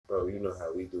you know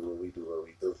how we do what we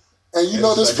do. And you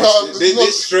know this problem.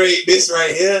 This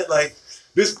right here, like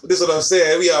this what I'm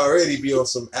saying. We already be on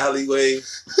some alleyway.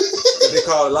 They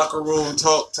call it locker room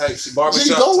talk type shit, barbershop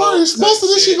talk. Don't worry, most of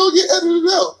this shit gonna get edited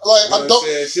out. Like, you know I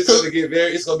don't. Shit's gonna get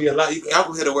it's gonna be a lot. Y'all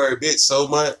gonna hear the word bitch so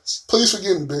much. Please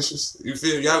forgive me, bitches. You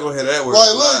feel y'all gonna hear that word?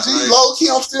 Like, look, G, low key,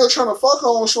 I'm still trying to fuck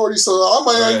on Shorty, so I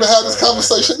might not even have this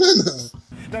conversation in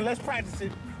there. Now let's practice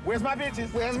it. Where's my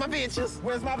bitches? Where's my bitches?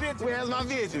 Where's my bitches? Where's my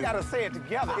bitches? You gotta say it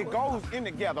together. It goes in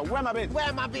together. Where my bitches?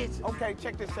 Where my bitches? Okay,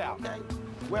 check this out. Okay.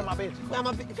 Where my bitches? Where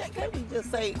my bitches? Can't we just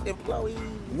say employees?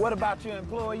 What about your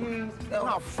employees?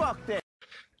 No, fuck that.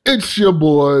 It's your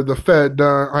boy, the Fat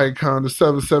Don Icon, the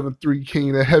 773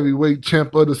 King, the heavyweight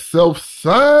champ of the South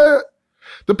Side,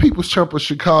 the People's Champ of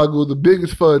Chicago, the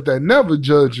biggest fud that never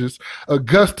judges,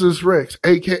 Augustus Rex,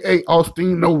 a.k.a.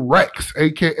 Austino Rex,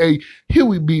 a.k.a.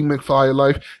 Huey B. McFly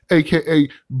Life, a.k.a.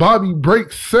 Bobby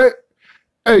Break Set,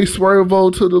 a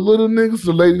Swervo to the little niggas.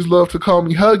 The ladies love to call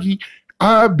me Huggy.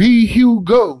 I be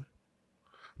Hugo.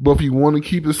 But if you want to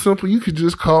keep it simple, you could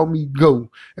just call me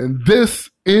Go. And this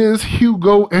is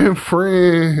Hugo and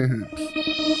Friends.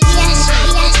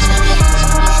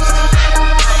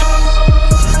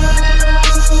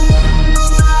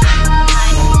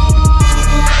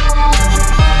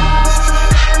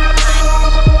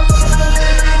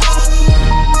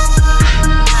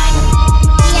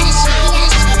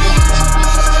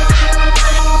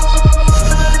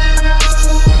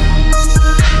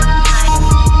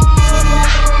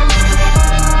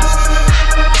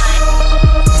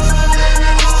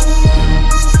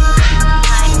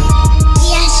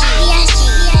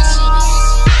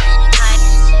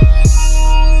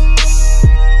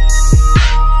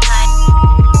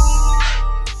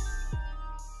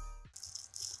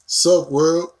 Sup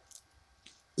world,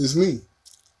 it's me,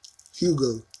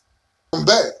 Hugo. I'm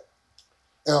back,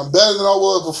 and I'm better than I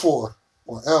was before.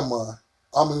 Or am I?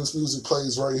 I'm in this music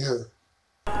plays right here.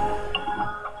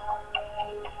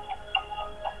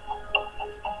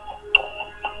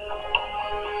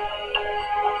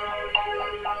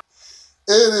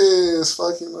 It is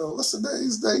fucking, what's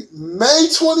today's date? May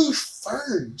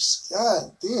 21st.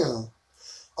 God damn.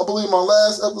 I believe my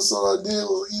last episode I did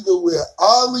was either with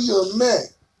Ali or Mac.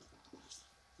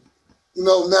 You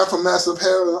know, Matt from Massive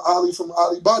Hair and Ali from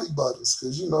Ali Body Butters.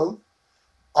 Because, you know,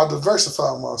 I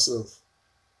diversify myself.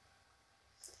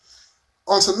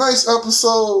 On tonight's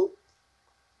episode,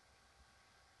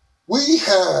 we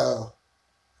have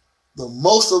the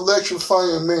most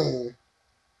electrifying man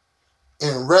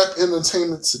in rap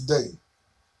entertainment today.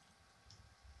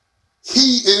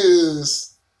 He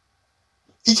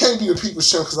can't be the people's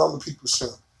champ because I'm the people's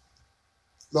champ.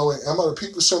 No, wait, am I the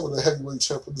people's champ or the heavyweight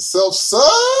champ of the South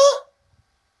Side?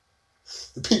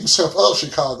 The people's champ of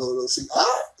Chicago, though. See,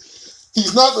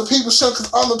 he's not the people's champ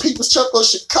because I'm the people's champ of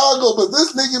Chicago, but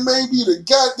this nigga may be the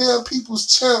goddamn people's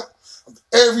champ of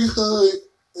every hood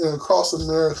across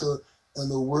America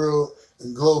and the world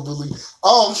and globally. I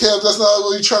don't care if that's not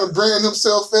what he's trying to brand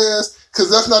himself as, because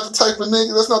that's not the type of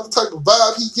nigga, that's not the type of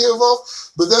vibe he give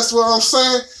off, but that's what I'm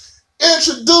saying.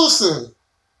 Introducing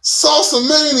Salsa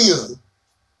Mania,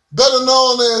 better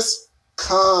known as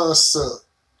Concept.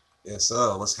 Yes,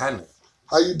 sir. What's happening?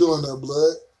 How you doing there,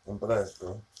 blood? I'm blessed,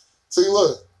 bro. See,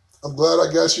 look, I'm glad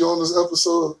I got you on this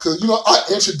episode because, you know, I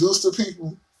introduced the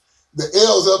people. The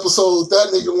L's episode,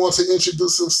 that nigga wants to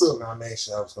introduce himself. No, I made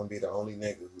sure I was going to be the only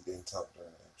nigga who didn't talk during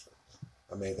the intro.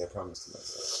 I made that promise to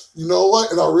myself. You know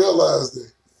what? And I realized that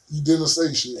you didn't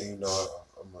say shit. And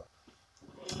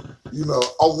you know,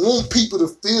 I want people to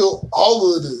feel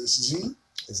all of this, G.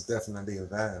 It's definitely a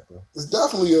vibe, bro. It's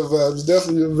definitely a vibe. It's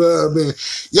definitely a vibe, man.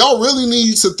 Y'all really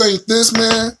need to thank this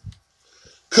man.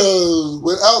 Because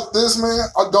without this, man,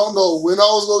 I don't know when I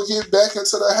was going to get back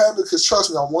into the habit. Because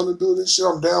trust me, I want to do this shit.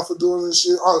 I'm down for doing this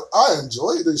shit. I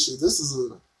enjoy this shit. This is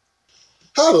a...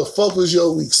 How the fuck was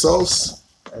your week, Sauce?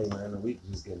 Hey, man, the week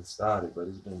just getting started, but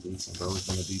it's been decent, bro. It's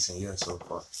been a decent year so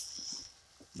far.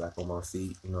 Back on my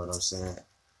feet, you know what I'm saying?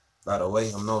 By the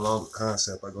way, I'm no longer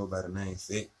Concept. I go by the name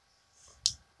Fick.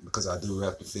 Because I do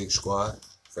rap the Fick Squad.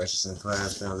 Freshest in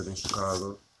class, founded in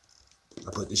Chicago.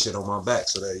 I put this shit on my back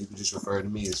so that you can just refer to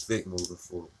me as Fick moving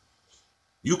forward.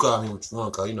 You call me what you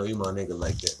want, cause you know you my nigga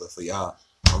like that. But for y'all,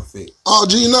 I'm Fick. Oh,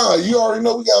 G, nah, you already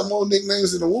know we got more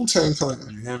nicknames than the Wu-Tang Clan.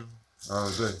 You hear me?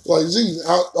 Good. Like, G,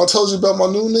 I told you about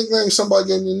my new nickname. Somebody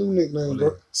gave me a new nickname,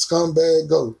 bro. Scumbag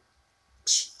Go.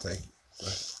 Thank you.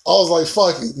 I was like,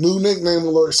 fuck it. New nickname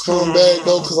alert. Scumbag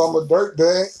Go, because I'm a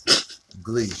dirtbag.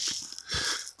 Glee.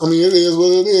 I mean, it is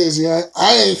what it is. Yeah,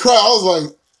 I ain't cry. I was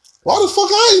like, why the fuck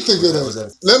I ain't think of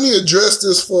that? Let me address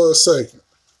this for a second.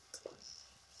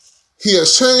 He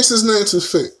has changed his name to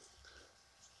Fick.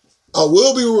 I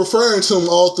will be referring to him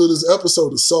all through this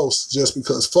episode as Sauce, just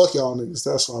because fuck y'all niggas.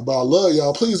 That's why. But I love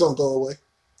y'all. Please don't go away.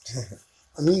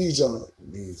 I need y'all.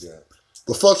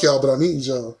 But fuck y'all, but I need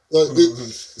y'all. Like,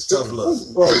 it's tough love.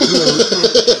 Right. You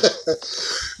know.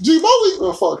 G, my week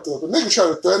been fucked up. A nigga tried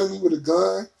to threaten me with a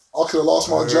gun. I could have lost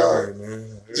my job.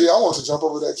 Gee, I want to jump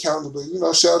over that counter, but you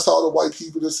know, shout out to all the white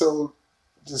people that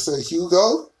say,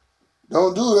 Hugo,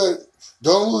 don't do that.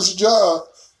 Don't lose your job.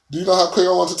 Do you know how quick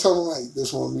I want to tell them, like,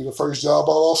 this won't be the first job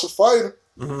I lost for fighting?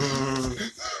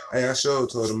 Hey, I sure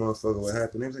told the motherfucker what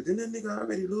happened. They was like, didn't that nigga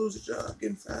already lose his job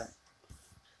getting fired?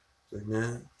 Like,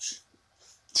 man.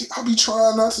 Gee, I be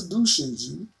trying not to do shit,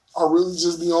 G. I really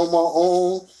just be on my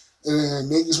own, and then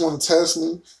niggas want to test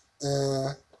me,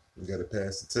 and you gotta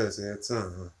pass the test every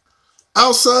time, huh?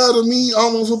 Outside of me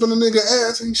almost whooping a nigga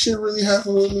ass, ain't shit really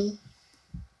happened with me.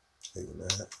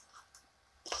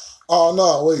 Oh,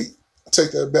 no, wait. I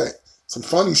take that back. Some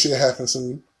funny shit happened to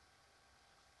me.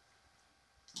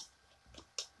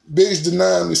 Bitch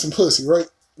denied me some pussy, right?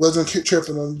 Wasn't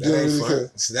tripping on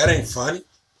that ain't funny.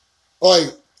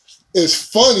 Like, it's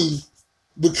funny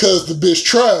because the bitch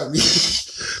tried me.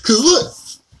 Because look,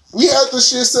 we had this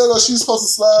shit set up. She was supposed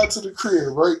to slide to the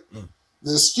crib, right?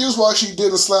 The excuse why she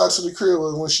didn't slide to the crib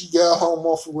was when she got home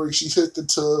off of work, she hit the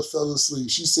tub, fell asleep.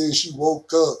 She said she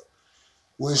woke up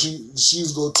when she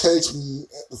was going to text me.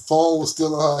 The phone was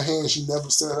still in her hand. She never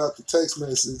sent out the text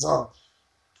message.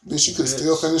 Bitch, you could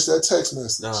still finish that text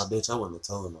message. Nah, bitch, I wouldn't have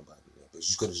told nobody that.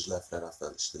 Bitch, you could have just left that. I fell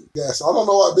asleep. Yeah, so I don't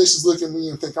know why bitches look at me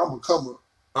and think I'm a comer.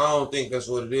 I don't think that's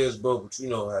what it is, bro, but you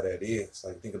know how that is.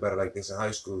 Like, think about it like this in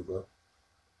high school, bro.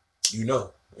 You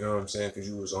know what I'm saying? Because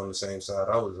you was on the same side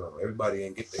I was on. Everybody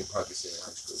ain't get their pockets in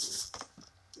high school.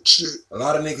 Shit. A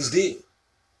lot of niggas did.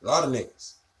 A lot of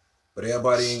niggas. But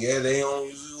everybody ain't get they own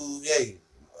you. Hey,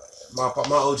 my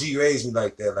OG raised me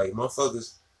like that. Like,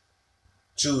 motherfuckers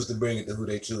choose to bring it to who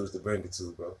they choose to bring it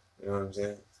to, bro. You know what I'm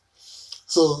saying?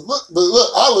 So,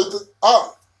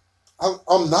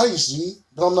 I'm nice, G,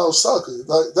 but I'm no sucker.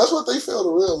 Like, that's what they fail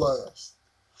to realize.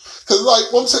 Because,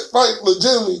 like,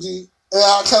 legitimately, G, and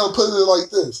I kind of put it like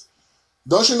this.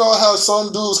 Don't you know how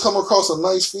some dudes come across a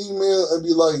nice female and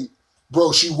be like,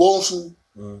 bro, she wants me,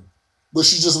 but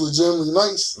she's just legitimately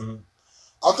nice?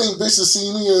 I think bitches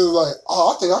see me and like,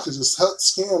 oh, I think I could just help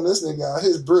scam this nigga out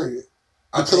his bread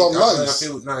because I'm nice.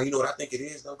 You know what I think it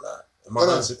is, though, God? In my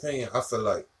honest opinion, I feel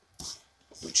like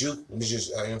with you, and it's just,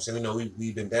 you know what I'm saying, you know,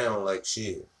 we've been down like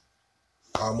shit.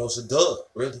 Almost a dub,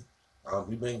 really.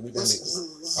 We've been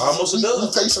almost a dub.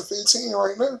 We facing 15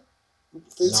 right now.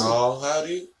 15. No, how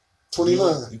do you?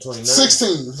 29. You 29.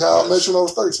 16. How I met you when I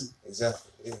was 13.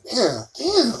 Exactly. Yeah.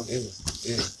 Damn.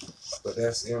 Yeah. But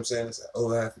that's, you know what I'm saying? It's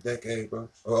over half a decade, bro.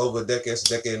 Or over a decade,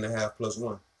 it's a decade and a half plus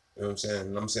one. You know what I'm saying?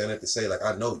 And I'm saying that to say, like,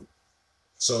 I know you.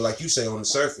 So, like you say, on the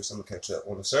surface, I'm going to catch up.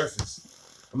 On the surface,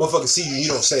 a motherfucker see you and you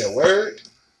don't say a word?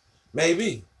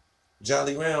 Maybe.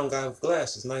 Jolly Round guy with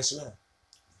glasses, nice man.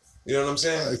 You know what I'm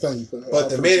saying? Hey, thank you for that. But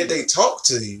the minute they talk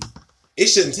to you, it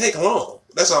shouldn't take long.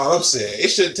 That's all I'm saying. It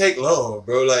shouldn't take long,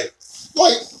 bro. Like,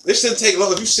 it shouldn't take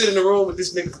long. If you sit in the room with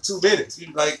this nigga for 2 minutes,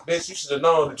 you like, bitch, you should have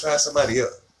known to try somebody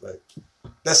else. Like,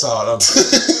 that's all I'm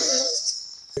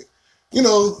saying. You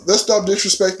know, let's stop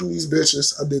disrespecting these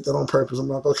bitches. I did that on purpose. I'm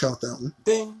not going to count that one.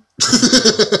 Ding.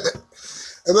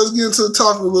 And let's get into the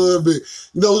topic a little bit.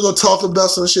 You know, we're going to talk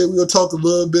about some shit. We're going to talk a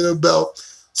little bit about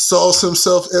Sauce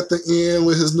himself at the end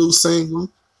with his new single,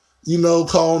 you know,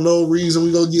 called No Reason.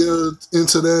 We're going to get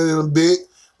into that in a bit.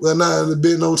 Well, not in a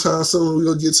bit, no time soon. We're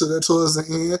going to get to that towards the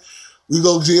end. We're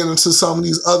going to get into some of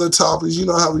these other topics. You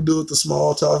know how we do with the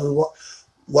small topics.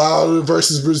 Wilder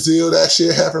versus Brazil. That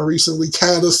shit happened recently,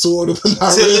 kind of, sort of. Till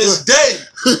this day.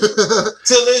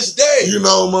 Till this day. You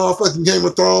know, motherfucking Game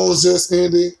of Thrones just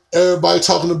ended. Everybody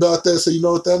talking about that. So you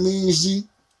know what that means, G?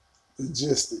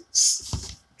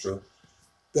 Logistics. True.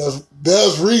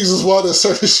 There's reasons why there's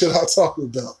certain shit I talk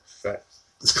about. Right.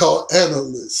 It's called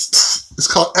analysts. It's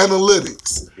called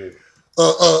analytics.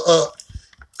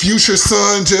 Future's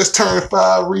son just turned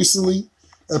 5 recently,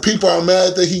 and people are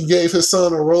mad that he gave his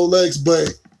son a Rolex.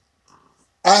 But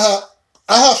I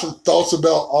have some thoughts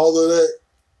about all of that.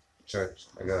 Church,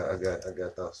 I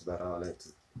got thoughts about all that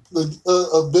too.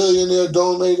 A billionaire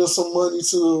donated some money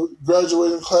to the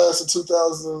graduating class in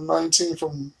 2019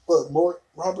 from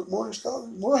Robert Morris College?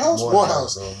 Morehouse?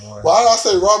 Morehouse. Why did I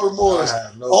say Robert Morris?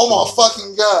 My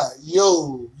fucking God.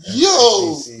 Yo.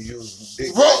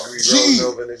 Bro, G.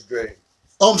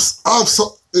 I'm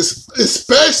so,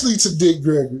 especially to Dick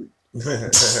Gregory.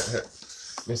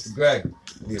 Mr. Gregory.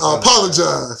 I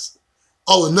apologize.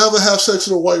 I would never have sex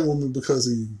with a white woman because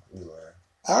of you.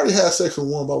 I already had sex with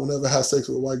one, but I would never have sex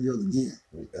with a white girl again.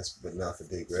 That's but not for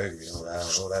Dick Gregory. I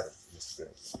don't know that, Mr.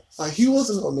 Gregory. Like, he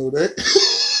wasn't gonna know that.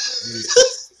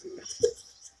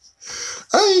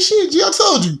 I ain't shit, G. I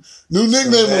told you. New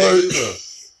nickname alert.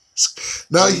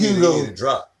 Now Hugo.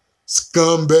 Drop.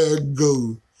 Scumbag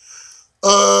go.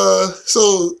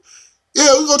 So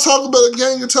yeah, we're gonna talk about a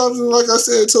gang of times, and like I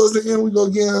said, towards the end, we're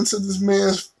gonna get into this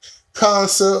man's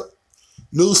concept,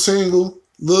 new single,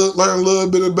 learn a little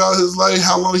bit about his life,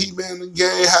 how long he been in the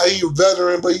game, how he a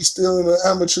veteran, but he's still in the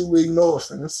amateur league, no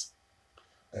offense.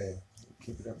 Hey,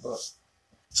 keep it up.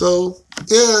 So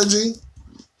yeah, G.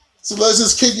 So let's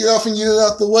just kick it off and get it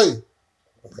out the way.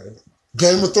 Okay.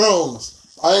 Game of Thrones.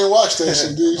 I ain't watched that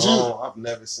shit, did you? Oh, I've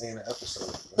never seen an episode.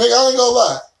 Nigga, I ain't gonna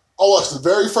lie. I watched the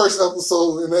very first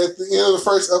episode, and at the end of the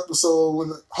first episode, when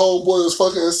the homeboy was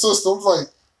fucking his sister, I was like,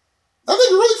 that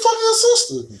nigga really fucking his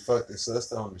sister. He fucked his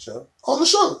sister on the show? On the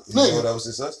show. You Nigga. know that was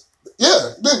his sister?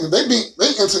 Yeah, nigga. They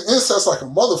into incest like a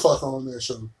motherfucker on that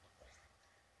show.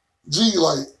 G,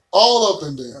 like, all up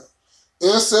and down.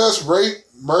 Incest, rape,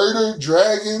 murder,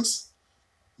 dragons,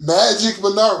 magic,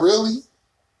 but not really.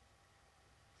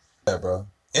 Yeah, bro.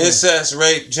 Incest,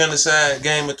 rape, genocide,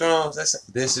 Game of Thrones.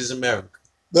 This is America.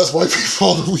 That's white people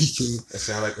on the weekend. That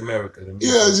sound like America to me.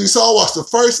 Yeah, G. So I watched the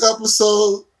first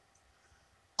episode.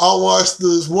 I watched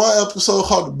this one episode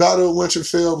called The Battle of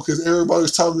Winterfell because everybody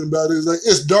was talking about it. It's like,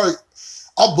 it's dark.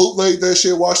 I bootlegged that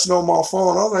shit, watched it on my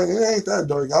phone. I was like, it ain't that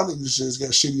dark. I think this shit's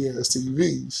got shitty ass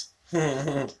TVs.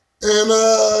 And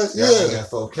yeah. Got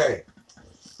 4K.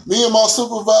 Me and my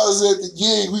supervisor at the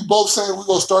gig, we both saying we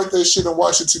gonna start that shit and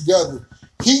watch it together.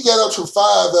 He got up to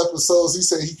 5 episodes. He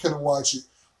said he couldn't watch it.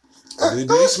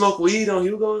 Did he smoke weed on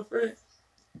Hugo and Fred?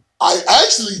 I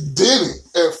actually didn't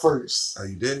at first. Oh,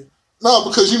 you did? No,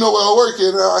 because you know where I work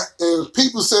at, and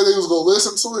people said they was gonna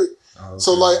listen to it. Oh, okay.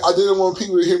 So like, I didn't want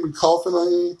people to hear me coughing or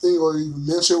anything or even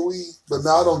mention weed. But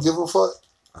now I don't give a fuck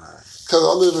because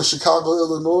I live in Chicago,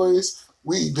 Illinois.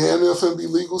 Weed damn near finna be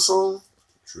legal soon.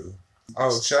 True.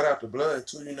 Oh, shout out to Blood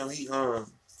too. You know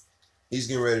he's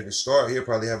getting ready to start. He'll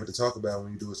probably have it to talk about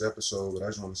when he do his episode. But I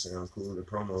just want to say I'm cool with the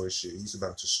promo and shit. He's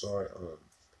about to start.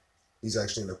 He's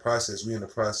actually in the process. We in the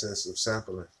process of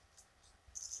sampling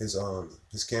his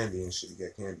candy and shit. He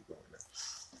got candy going now.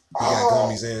 He got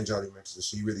gummies and Jolly Ranchers.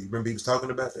 So you really remember he was talking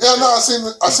about that? Yeah, no, I seen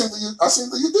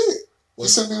that you did. He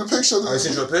sent me the picture. I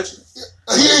sent you a picture.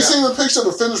 Yeah. He ain't seen the picture of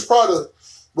the finished product.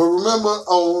 But remember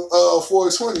on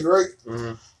 420, right?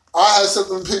 Mm-hmm. I had sent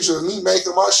him a picture of me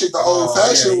making my shit the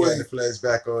old-fashioned way. He had the flex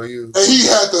back on you. And he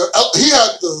had the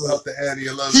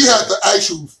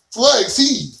actual flex.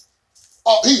 He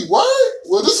what?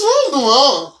 Well, this is what I'm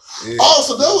doing. Yeah.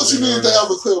 Also, that was you needed to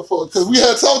have a clip for, because we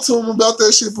had talked to him about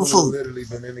that shit before. We've literally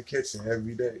been in the kitchen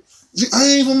every day. I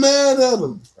ain't even mad at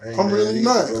him. I'm really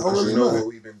not. I'm really not. What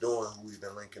we've been doing, who we've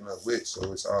been linking up with,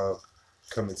 so it's all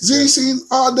coming together. GC,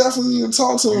 I definitely even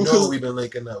talk to him. You know who we've been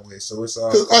linking up with, so it's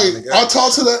all coming together. I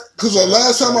talked to that, because the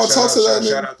last time I talked to that nigga.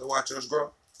 Shout out to Watch Us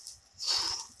Grow.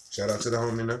 Shout out to the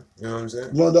homie now. You know what I'm saying?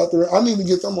 I need to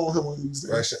get them on him one of these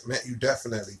days. Right, man, you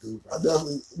definitely do. Bro. I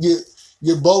definitely get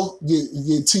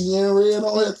T and Red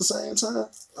on here at the same time.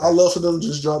 I love for them to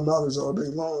just drop knowledge all day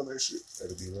long on that shit.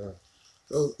 That'd be love.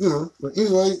 So, you know, but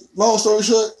anyway, long story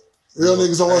short, real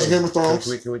niggas don't watch Game of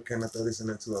Thrones. Can we kind of throw this in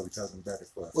there too? I'll be talking about it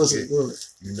for What's it?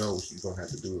 You know you're going to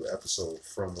have to do an episode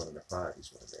from one of the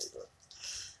parties one day, bro.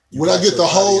 When I get the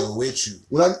whole with you.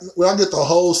 When I get the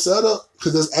whole setup,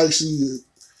 because it's actually,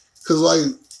 because like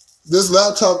this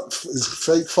laptop is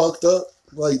fake fucked up.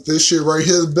 Like this shit right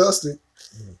here is busted.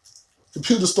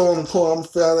 Computer store on the corner, I'm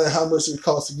finding out how much it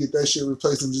costs to get that shit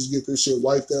replaced and just get this shit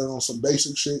wiped out on some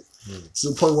basic shit. To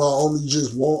the point where I only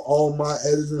just want all my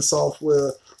editing software,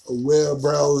 a web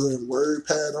browser, and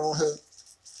WordPad on here.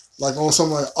 Like on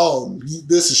something like,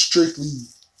 this is strictly...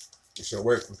 It's your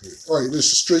work computer. Right,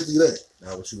 this is strictly that.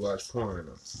 Not what you watch porn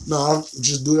on. No, I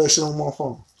just do that shit on my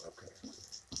phone. Okay.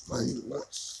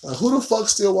 Like who the fuck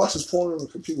still watches porn on a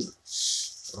computer?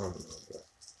 I don't know, bro.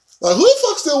 Like, who the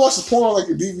fuck still watches porn on like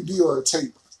a DVD or a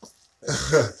tape?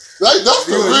 That's the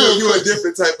real You a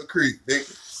different type of creep, nigga.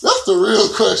 That's the real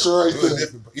question right there.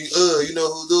 You know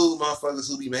who do motherfuckers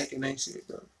who be making that shit,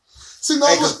 though? See, no,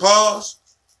 cause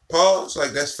pause,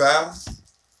 like that's foul.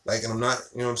 Like, and I'm not,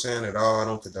 you know what I'm saying, at all. I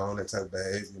don't condone that type of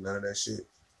behavior, none of that shit.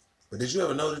 But did you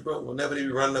ever notice, bro, whenever they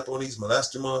be running up on these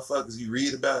molester motherfuckers, you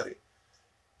read about it.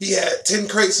 He had 10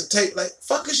 crates of tape. Like,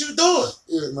 fuck is you doing?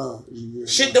 Yeah, no. Yeah,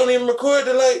 shit don't even record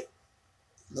the, like.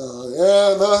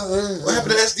 What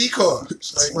happened to SD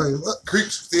cards? Like,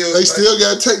 creeps still. They still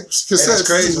got tapes, cassettes. That's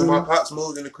crazy. When my pops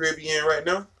moved in the Caribbean right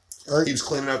now, Right. He was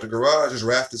cleaning out the garage, his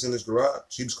rafters in his garage.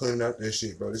 He was cleaning out that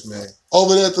shit, bro. This man.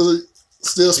 Over there at the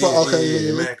still spot.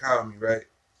 Okay, The man called me, right?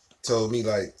 Told me,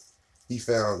 like, he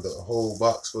found the whole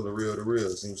box full of Real to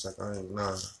Reals. He was like,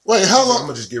 nah. Wait, how long? I'm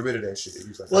gonna just get rid of that shit. He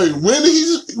was like, wait, when did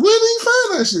he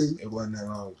find that shit? It wasn't that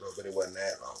long ago, but it wasn't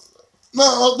that long ago.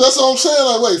 No, that's what I'm saying.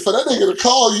 Like, wait, for that nigga to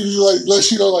call you, like,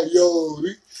 let you know, like, yo,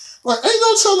 like, ain't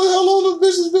no telling how long the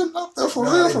bitch has been up there for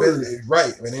real.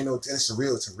 Right, man, ain't no, it's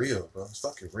real to real, bro. It's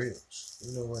fucking reals.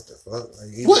 You know what the fuck?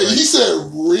 Like, wait, like, he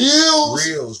said reals?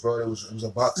 Reals, bro. It was a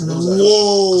box.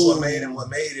 Whoa. What made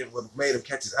him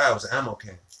catch his eye was an ammo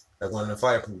can. Like one of the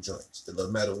fireproof joints, the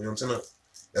little metal, you know what I'm saying?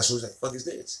 That's what he was like, fuck is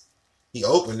this? He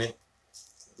opened it.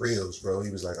 Reals, bro. He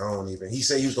was like, I don't even. He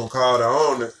said he was gonna call the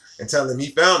owner and tell him he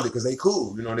found it because they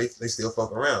cool. You know, they still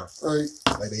fuck around. Right.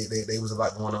 Like they was a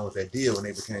lot going on with that deal when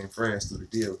they became friends through the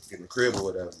deal, getting the crib or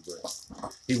whatever.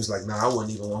 But he was like, nah, I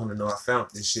wouldn't even want him to know I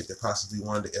found this shit that possibly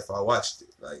wanted it if I watched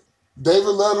it. Like David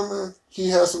Letterman, he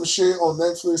has some shit on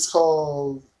Netflix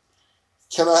called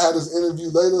Can I Have This Interview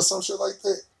Later? Some shit like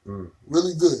that.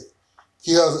 Really good.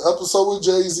 He has an episode with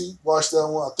Jay-Z. Watch that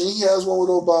one. I think he has one with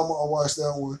Obama. I watched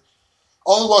that one.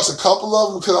 I only watched a couple of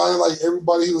them because I ain't like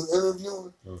everybody he was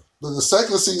interviewing. But the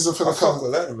second season finna come. I fuck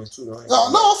with Letterman too, though. I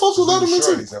fuck with Letterman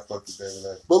too. I fuck with David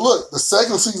Letterman. But look, the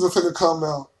second season finna come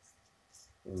out.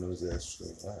 Yeah,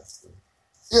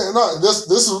 no, this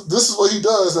is what he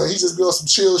does. Like, he just builds some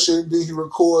chill shit, and then he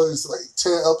records like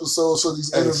 10 episodes for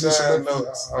these interviews.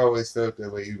 I always felt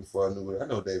that way even before I knew it. I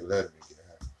know David Letterman get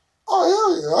high. Oh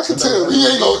hell yeah, I can tell. He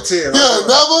ain't gonna tell. Yeah,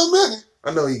 never admit it.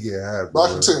 I know he get high, but I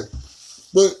can tell.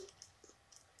 But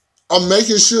I'm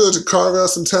making sure to carve out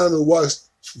some time to watch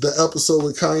the episode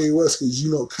with Kanye West because you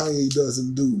know Kanye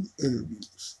doesn't do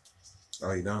interviews.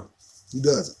 Oh, he don't? He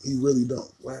doesn't. He really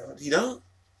don't. Well, he don't?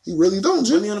 He really don't,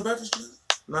 Jim. Wasn't he on the Breakfast Club?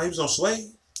 No, he was on Sway.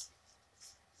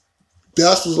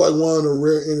 That was like one of the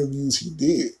rare interviews he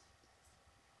did.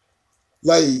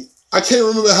 Like, I can't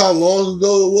remember how long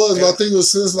ago it was, but I think it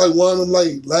was since like one of them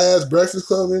like last Breakfast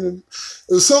Club interviews.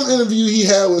 It was some interview he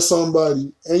had with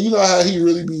somebody, and you know how he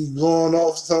really be going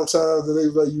off sometimes, and they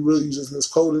was like, you really just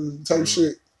misquoting type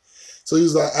shit. So he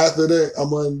was like, after that, I'm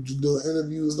not doing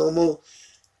interviews no more.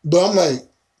 But I'm like,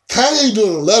 Kanye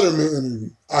doing a Letterman interview.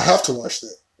 I have to watch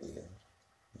that. Yeah,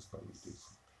 that's probably decent.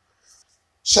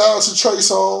 Shout out to Trey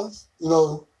Songz, you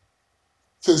know,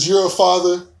 because you're a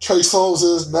father. Trey Songz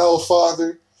is now a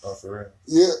father. Oh, for real?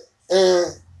 Yeah,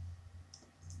 and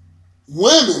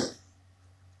women.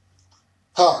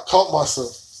 I caught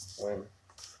myself.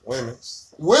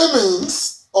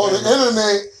 Women's on the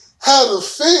internet had a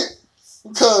fit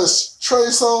because Trey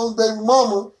Songz' baby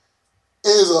mama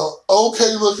is a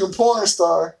okay looking porn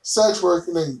star, sex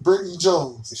worker named Brittany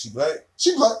Jones. Is she black?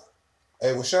 She black.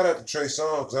 Hey, well, shout out to Trey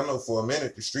Songz because I know for a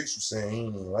minute the streets were saying he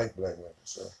didn't even like black women.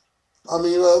 So I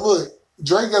mean, look,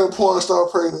 Drake got a porn star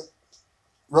pregnant.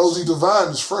 Rosie Devine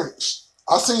is French.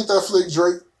 I seen that flick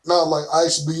Drake. Not like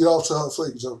Ice beat off to her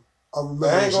flick, Joe. I remember.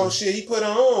 I ain't gonna shit. He put her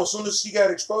on. As soon as she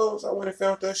got exposed, I went and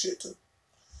found that shit too.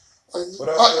 Did you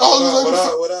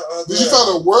find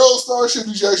a World Star shit?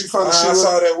 Did you actually find the shit? I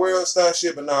saw that World Star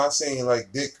shit, but no, I seen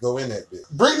like dick go in that bitch.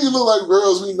 Brittany look like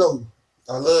girls we know.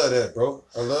 I love that, bro.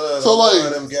 I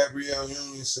love them Gabrielle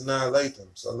Union, Sanaa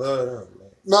Latham's. I love them, man.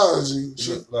 Nah, G.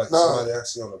 She look like somebody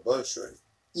actually on the bus straight.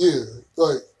 Yeah,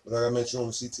 like I met you on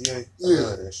the CTA. I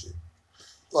love that shit.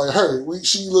 Like her,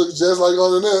 she looks just like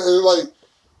on the net, and like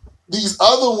these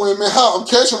other women. How I'm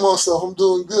catching myself. I'm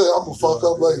doing good. I'm gonna fuck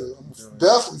up later. I'm gonna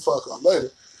definitely fuck up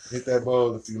later. Hit that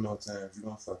ball a few more times. You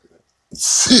gonna fuck it up.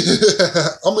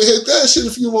 I'm gonna hit that shit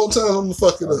a few more times. I'm gonna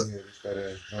fuck it up.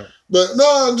 Yeah, but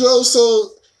nah, Joe.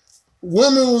 So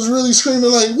women was really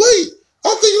screaming like, "Wait!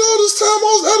 I'm thinking all this time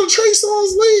I was out of Trey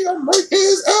Songz' league. I'm right in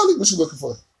his alley." What you looking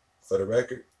for? For the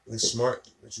record, it's smart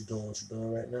that you're doing what you're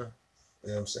doing right now. You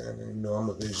know what I'm saying? And you know I'm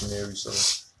a visionary, so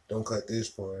don't cut this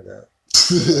part out.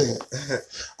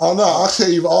 Oh no, I'll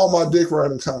save all my dick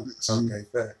riding comments. Okay,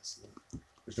 facts.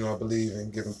 But you know I believe in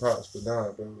giving props, but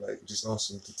nah, bro, like just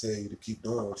awesome to tell you to keep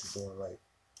doing what you're doing. Like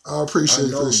I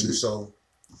appreciate that shit. So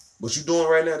what you doing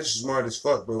right now, this is smart as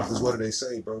fuck, bro. Because what do they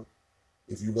say, bro?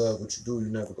 If you love what you do,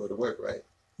 you never go to work, right?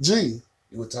 G.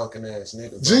 You a talking ass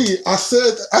nigga, bro. Gee, I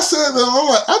said that. I'm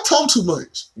like, I talk too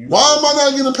much. Why am I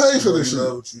not getting paid for this shit? You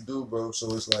love what you do, bro.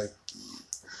 So it's like,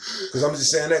 because I'm just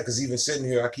saying that because even sitting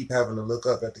here, I keep having to look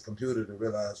up at the computer to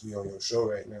realize we on your show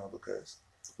right now because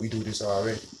we do this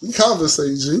already. We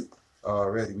conversate, G.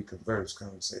 Already, we converse.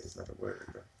 Conversate is not a word,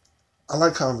 bro. I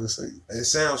like conversate. It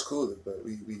sounds cooler, but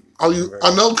we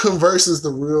I know converse is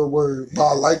the real word, but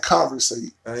I like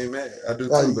conversate. I ain't mad. I do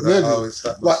like, too, but nigga, I always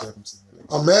stop myself from saying that.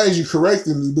 I'm mad you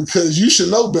corrected me because you should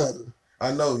know better.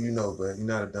 I know you know, but you're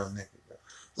not a dumb nigga, bro.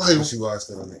 Like, but you are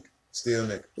still a nigga. Still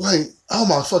nigga. Like, oh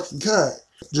my fucking God.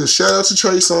 Just shout out to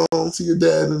Trey Songz, to your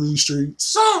dad in these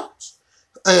streets. Songz!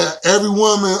 And every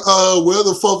woman, where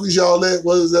the fuck was y'all at?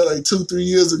 What was that, like 2-3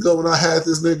 years ago when I had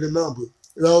this nigga number?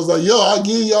 And I was like, yo, I'll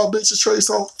give y'all bitches Trey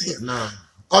Songz. Damn. Nah.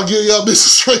 I'll give y'all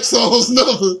bitches Trey Songz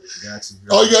number. Got you.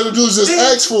 All you gotta do is just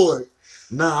ask for it.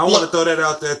 Nah, I want to throw that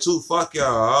out there too. Fuck y'all.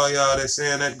 All y'all that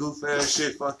saying that goof ass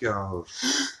shit, fuck y'all.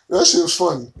 That shit was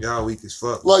funny. Y'all weak as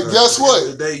fuck. Like, guess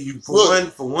what? At the end of the day,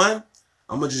 for one,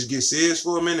 I'm gonna just get serious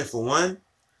for a minute. For one,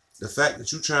 the fact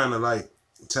that you trying to like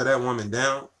tear that woman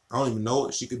down, I don't even know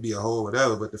it. She could be a hoe or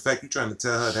whatever, but the fact you trying to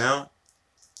tear her down,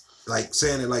 like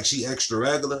saying it like she extra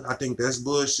regular, I think that's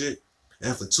bullshit.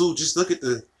 And for two, just look at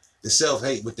the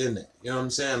self-hate within that. You know what I'm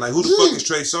saying? Like, who the fuck is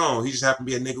Trey Songz? He just happened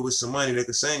to be a nigga with some money that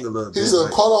could sing a little bit. He's a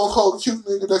quote-unquote cute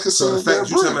nigga that can sing. So the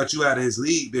fact you talking about you out of his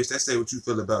league, bitch, that say what you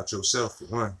feel about yourself, for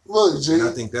one. Look, G. And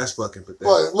I think that's fucking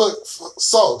pathetic. Look,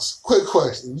 Sauce, quick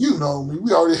question. You know me.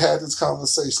 We already had this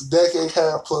conversation. Decade,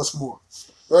 half, plus more.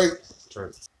 Right?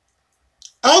 Right.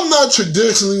 I'm not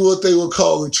traditionally what they would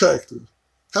call attractive.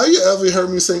 Have you ever heard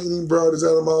me say any broad is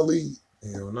out of my league?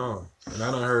 Hell no. And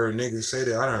I done heard niggas say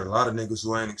that. I done heard a lot of niggas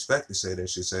who I ain't expect to say that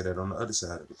shit say that on the other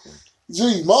side of the coin.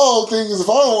 Gee, my whole thing is if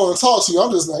I don't want to talk to you,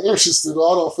 I'm just not interested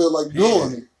or I don't feel like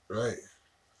doing it. Right.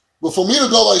 But for me to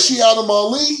go like she out of my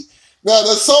league, now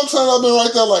there's sometimes I've been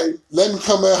right there like, let me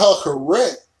come at her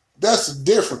correct. That's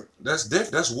different. That's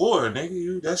different. That's war,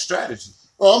 nigga. That's strategy.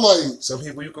 Or I'm like, some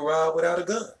people you can rob without a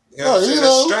gun. You know,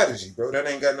 that's strategy, bro. That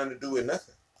ain't got nothing to do with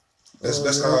nothing.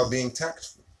 That's called being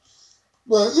tactful.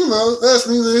 But, you know, that's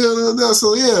neither here nor there.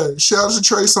 So, yeah, shout out to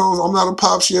Trey Songz. I'm not a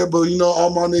pops yet, but, you know, all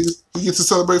my niggas, we get to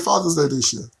celebrate Father's Day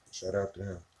this year. Shout out to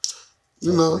him.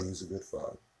 You know. He's a good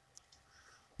father.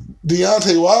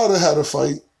 Deontay Wilder had a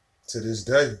fight. To this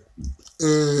day.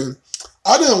 And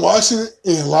I didn't watch it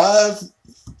in live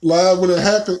when it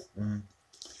happened. Mm-hmm.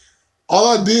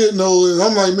 All I did know is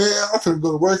I'm like, man, I'm finna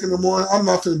go to work in the morning. I'm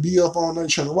not finna be up all night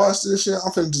trying to watch this shit.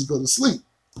 I'm finna just go to sleep.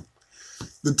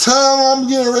 The time I'm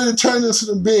getting ready to turn into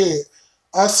the bed,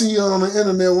 I see on the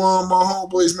internet one of my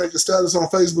homeboys make a status on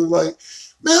Facebook like,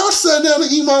 man, I sat down to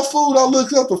eat my food. I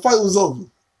looked up, the fight was over.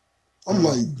 I'm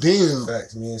like, damn.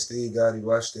 Facts. Me and Steve Gotti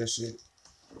watched that shit.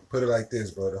 Put it like this,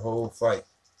 bro. The whole fight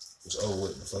was over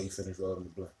with before he finished rolling the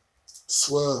blunt.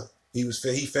 Swear. He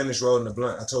finished rolling the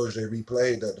blunt. I told you they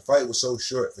replayed that. The fight was so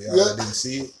short for y'all that didn't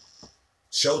see it.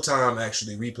 Showtime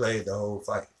actually replayed the whole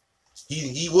fight.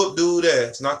 He whooped dude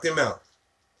ass, knocked him out.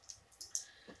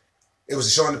 It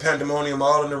was showing the pandemonium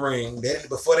all in the ring.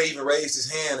 Before they even raised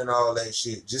his hand and all that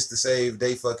shit, just to save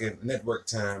they fucking network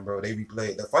time, bro. They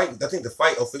replayed the fight. I think the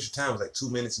fight official time was like 2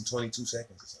 minutes and 22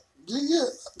 seconds or something. Yeah,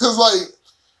 because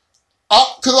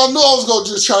I knew I was going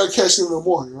to just try to catch him in the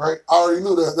morning, right? I already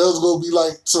knew that. That was going to be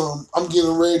like I'm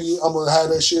getting ready, I'm going to have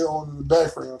that shit on in the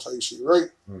background type shit, right?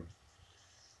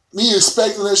 Me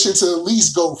expecting that shit to at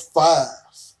least go 5.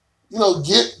 You know,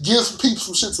 give people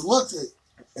some shit to look at.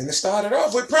 And it started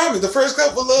off with Promise. The first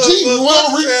couple of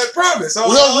Promise.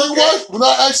 When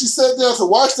I actually sat down to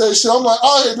watch that shit, I'm like,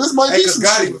 oh, hey, this might be some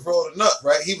shit. Gotti was rolling up,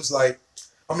 right? He was like,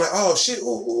 I'm like, oh, shit,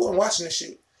 ooh, I'm watching this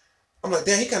shit. I'm like,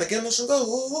 damn, he kind of getting us some go.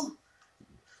 Ooh.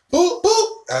 Boop,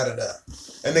 boop. Out of that.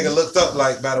 And nigga looked up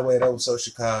like, by the way, that was so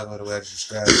Chicago, the way I just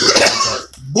described it.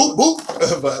 Boop,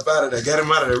 boop. But out of that, get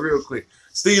him out of there real quick.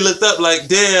 Steve looked up like,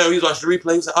 damn, he was watching the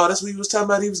replay. He was like, oh, that's what he was talking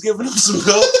about. He was giving him some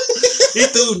go. He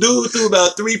threw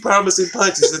about 3 promising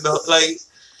punches. And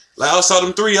like I saw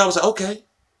them 3. I was like, okay.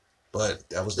 But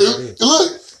that was it.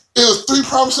 Look, it was 3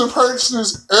 promising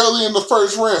punches early in the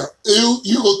first round. You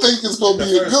gonna think it's gonna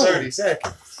be a good 30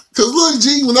 seconds. Because look,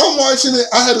 G, when I'm watching it,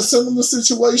 I had a similar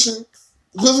situation.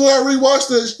 Because when I rewatched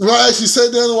that, when I actually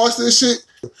sat down and watched that shit,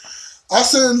 I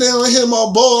sat down and hit my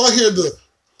ball. I hear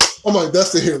I'm like,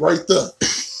 that's the hit right there.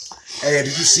 Hey,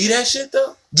 did you see that shit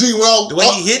though? G, the way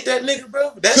he hit that nigga,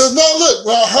 bro. Because no, look,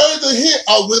 when I heard the hit,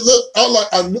 I went look.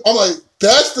 I'm like,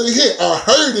 that's the hit. I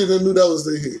heard it and knew that was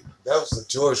the hit. That was the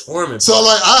George Foreman. So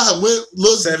like, I went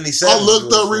looked. 77. I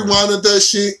looked up, rewinded that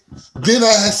shit. Then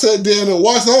I sat down and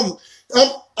watched.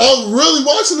 I'm really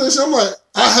watching this shit. I'm like,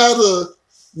 I had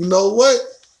you know what?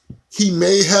 He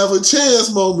may have a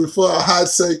chance moment for a hot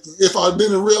second if I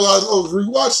didn't realize I was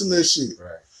rewatching that shit.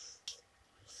 Right.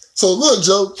 So look,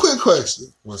 Joe, quick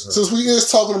question. What's up? Since we just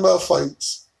talking about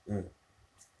fights, and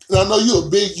I know you're a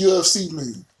big UFC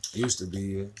man. Used to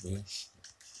be, yeah.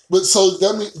 But so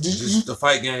that means the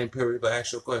fight game period, but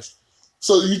ask your question.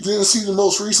 So you didn't see the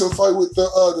most recent fight with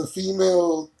the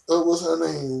female, what's her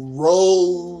name?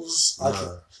 Rose.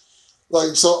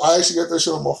 So I actually got that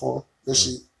shit on my phone. That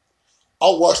shit. I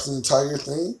watched the entire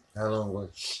thing. How long was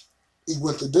it? He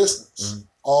went the distance.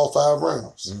 All 5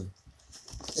 rounds.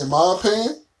 In my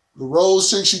opinion, the Rose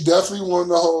chick, she definitely won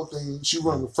the whole thing. She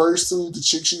won the first 2. The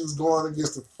chick she was going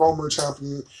against, the former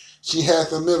champion, she had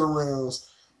the middle rounds.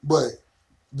 But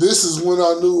this is when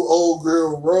I knew old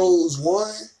girl Rose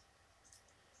won.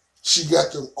 She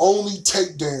got the only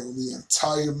takedown the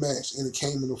entire match, and it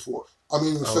came in the 4th. I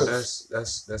mean, in the 5th.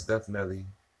 That's definitely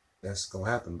gonna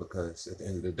happen because at the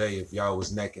end of the day, if y'all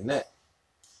was neck and neck,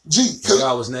 if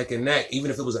y'all was neck and neck, even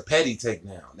if it was a petty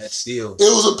takedown, that's still it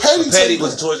was a petty. Petty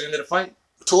was towards the end of the fight.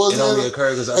 It only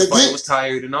occurred because the fight was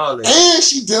tired and all that. And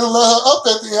she didn't let her up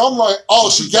at the end. I'm like, oh,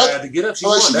 she got to get up. She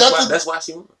won. That's why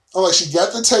she won. I'm like, she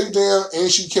got the takedown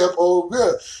and she kept old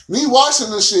girl. Me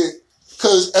watching this shit,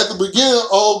 because at the beginning,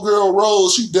 old girl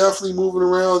Rose, she definitely moving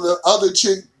around. The other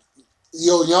chick,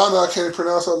 Yana, I can't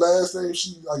pronounce her last name.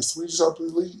 She like Swedish up in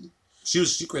the league.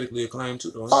 She critically acclaimed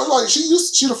too, though. I was like,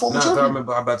 she the former champion. I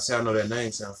remember. I'm about to say I know that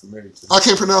name. Sounds familiar to me. I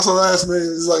can't pronounce her last name.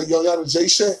 It's like Yana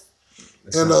J-Shet.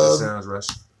 That sounds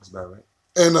Russian. That's about right.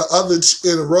 And the other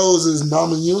in the Rose is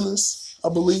Nama Yunus, I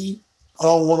believe. I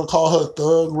don't want to call her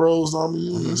Thug Rose Nama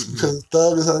Yunus because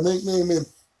Thug is her nickname, and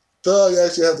Thug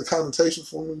actually has the connotation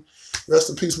for me. Rest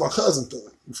in peace, my cousin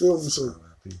Thug. You feel me? So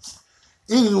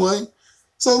anyway,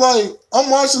 so like I'm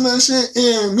watching that shit,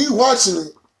 and me watching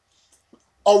it,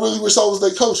 I really wish I was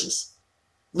their coaches.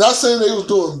 Not saying they was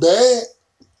doing bad,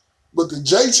 but the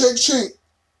J-Check chick,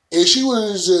 if she would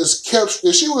have just kept,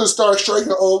 if she would have started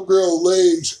striking old girl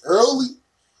legs early,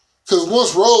 because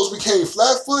once Rose became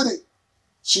flat-footed,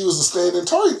 she was a standing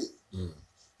target.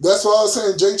 That's why I was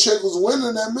saying J-Check was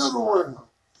winning that middle round.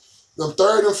 The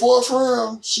 3rd and 4th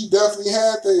round, she definitely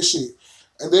had that shit.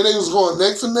 And then they was going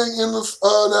neck for neck in the,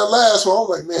 that last one. I was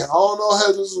like, man, I don't know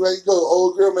how this may go.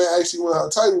 Old girl may actually win her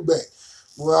title back.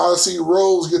 When I see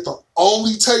Rose get the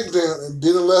only takedown and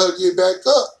didn't let her get back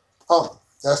up,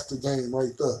 that's the game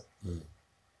right there.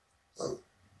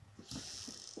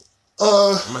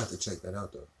 I'm gonna have to check that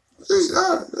out though.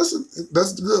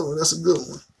 That's a good one. That's a good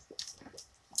one.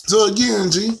 So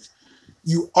again, G,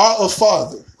 you are a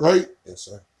father, right? Yes,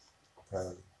 sir.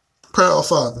 Proud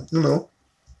father,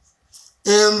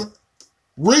 And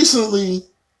recently,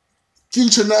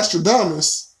 Future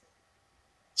Nostradamus,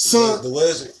 son, the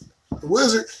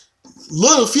wizard,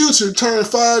 little Future turned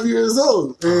 5 years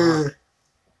old, and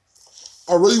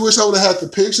I really wish I would have had the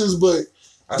pictures, but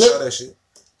I saw that shit.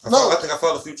 I think I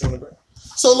followed Future on the ground.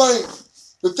 So like,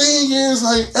 the thing is,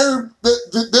 like,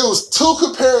 there was 2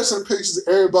 comparison pictures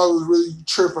that everybody was really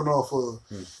tripping off of.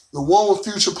 The one with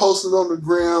Future posted on the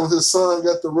ground, his son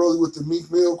got the rollie with the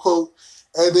Meek Mill quote,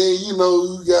 and then you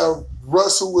got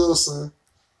Russell Wilson.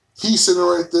 He's sitting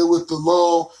right there with the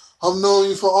long, I've known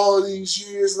you for all these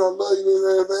years and I love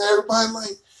you and everybody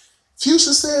like,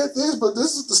 Future said this, but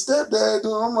this is the stepdad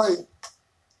doing. I'm like,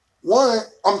 one,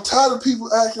 I'm tired of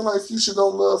people acting like Future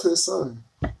don't love his son.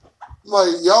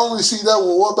 Like, y'all only see that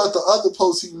one. What about the other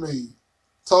post he made?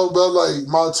 Talking about, like,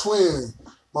 my twin,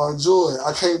 my joy.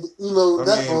 I can't,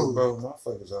 that post. Bro,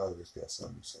 motherfuckers always got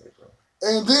something to say, bro.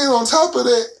 And then on top of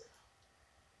that,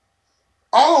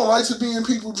 I don't like to be in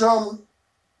people drama.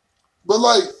 But,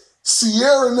 like,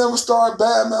 Sierra never started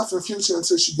badmouthing Future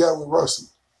until she got with Russell.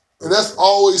 And that's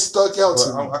always stuck out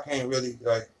to me. I can't really,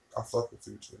 like, I fuck with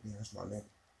Future. Yeah, that's my name.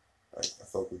 Like, I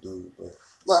fuck with dude, but...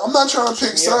 Like, I'm not trying to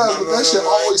pick sides, but that shit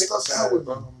always stuck out with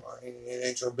me. It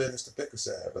ain't your business to pick a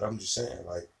side, but I'm just saying,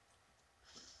 like,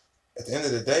 at the end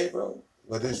of the day, bro,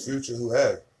 whether it's Future,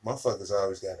 whoever, motherfuckers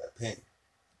always got an opinion.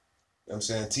 You know what I'm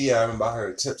saying? T.I., I remember I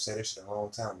heard Tip say that shit a long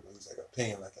time ago. He was like,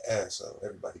 opinion like an ass, so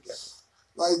everybody got it.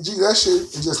 Like, gee, that shit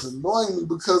is just annoying me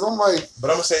because I'm like... But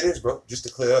I'm going to say this, bro, just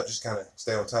to clear up, just kind of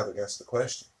stay on topic, answer the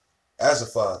question. As a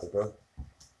father, bro,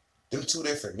 them 2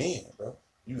 different men, bro.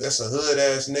 That's a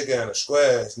hood-ass nigga and a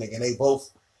square-ass nigga, and they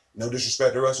both, no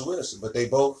disrespect to Russell Wilson, but they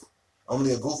both,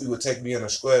 only a goofy would take me in a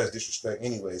square as disrespect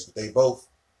anyways, but they both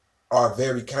are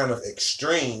very kind of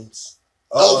extremes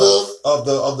of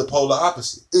the polar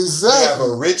opposite. Exactly. You have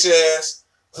a rich-ass,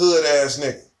 hood-ass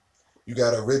nigga. You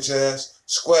got a rich-ass,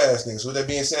 square-ass nigga. So with that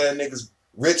being said, that nigga's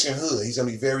rich and hood. He's going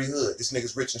to be very hood. This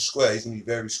nigga's rich and square. He's going to be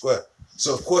very square.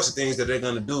 So, of course, the things that they're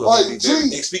going to do, like, they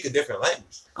speak a different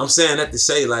language. I'm saying that to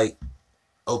say, like,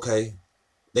 okay,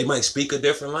 they might speak a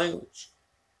different language,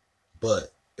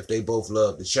 but if they both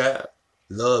love the child,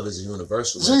 love is a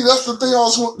universal language. See, that's the thing I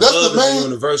was. That's love the main is a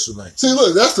universal language. See,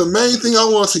 look, that's the main thing I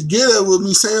want to get at with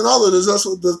me saying all of this.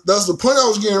 That's the point I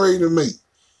was getting ready to make.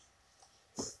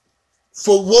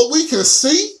 For what we can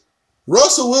see,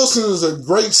 Russell Wilson is a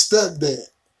great stepdad.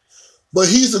 But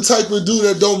he's the type of dude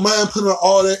that don't mind putting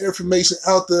all that information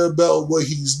out there about what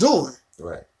he's doing.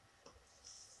 Right.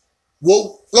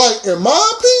 Well, like, in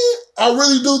my opinion, I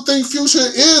really do think Future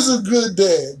is a good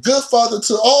dad, good father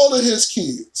to all of his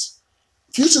kids.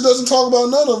 Future doesn't talk about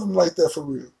none of them like that for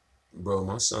real. Bro,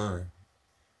 my son,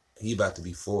 he about to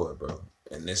be 4, bro.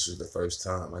 And this was the first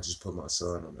time I just put my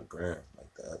son on the ground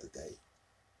like the other day.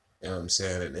 You know what I'm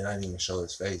saying? And I didn't even show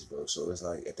his face, bro. So it's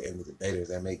like, at the end of the day, does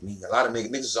that make me? A lot of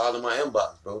niggas is all in my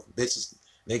inbox, bro. Bitches,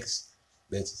 niggas,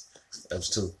 bitches. That was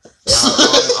 2. They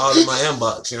all in my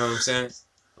inbox, you know what I'm saying?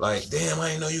 Like, damn, I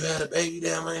didn't know you had a baby.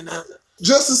 Damn, I didn't know.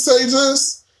 Just to say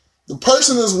this, the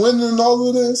person that's winning in all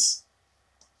of this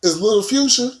is Little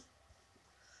Future.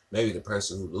 Maybe the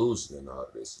person who loses in all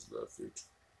of this is Little Future.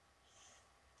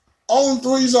 Only the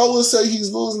reason I would say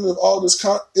he's losing if all this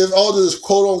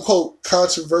quote unquote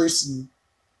controversy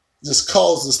just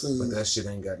causes things. But that shit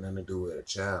ain't got nothing to do with a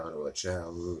child or a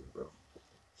childhood, bro.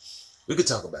 We could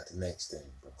talk about the next thing,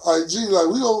 bro. Like, gee, like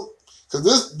we don't, cause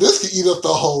this could eat up the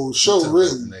whole show,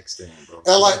 really. The next thing, bro.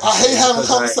 And like, I hate having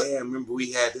conversations. I remember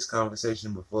we had this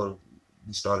conversation before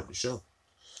we started the show.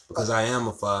 Because I am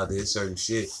a father, it's certain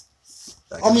shit.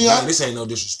 Like, I mean, this ain't no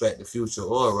disrespect to Future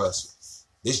or Russell.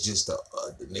 It's just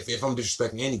if I'm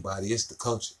disrespecting anybody, it's the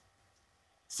culture.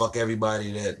 Fuck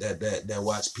everybody that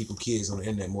watch people kids on the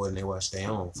internet more than they watch their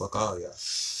own. Fuck all y'all.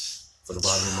 For the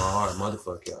bottom of my heart,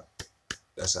 motherfuck y'all.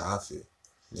 That's how I feel.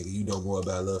 Nigga, you know more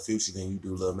about Lil Future than you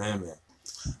do Lil Man Man.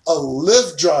 A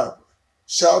Lyft driver.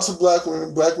 Shout out to Black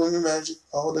Women Magic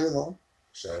all day long.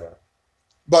 Shout out.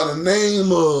 By the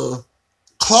name of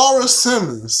Clara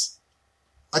Simmons.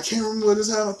 I can't remember what this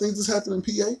happened. I think this happened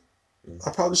in PA.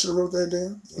 I probably should have wrote that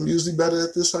down. I'm usually better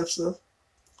at this type of stuff.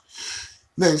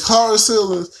 Then Clara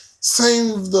Simmons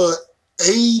saved the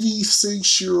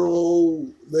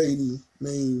 86-year-old lady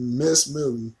named Miss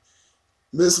Millie.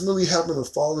 Miss Millie happened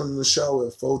to fall in the shower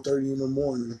at 4:30 in the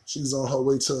morning. She's on her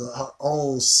way to her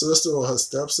own sister or her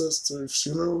stepsister's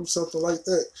funeral, something like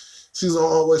that. She's on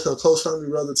her way to a close family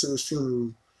relative's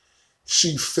funeral.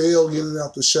 She fell getting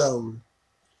out the shower.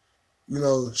 You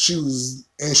know, she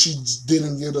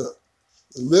didn't get up.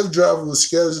 The Lyft driver was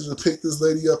scheduled to pick this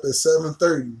lady up at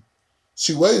 7:30.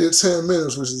 She waited 10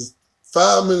 minutes, which is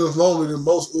 5 minutes longer than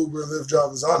most Uber and Lyft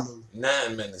drivers I know.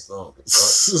 9 minutes longer.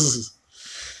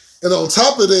 And on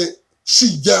top of that,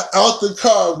 she got out the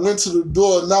car, went to the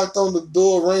door, knocked on the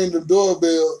door, rang the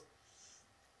doorbell.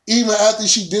 Even after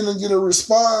she didn't get a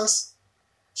response,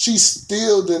 she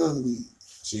still didn't leave.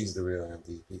 She's the real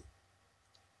MVP.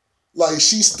 Like,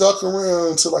 she stuck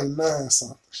around until like 9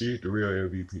 something. She's the real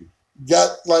MVP.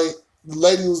 Got, like, the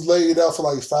lady was laid out for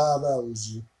like 5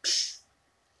 hours.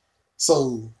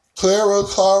 So, Clara,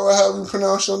 however you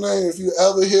pronounce your name, if you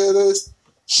ever hear this,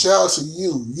 shout out to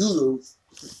you. You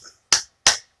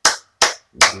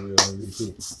the real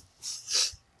MVP.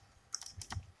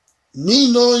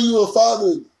 Me knowing you a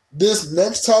father, this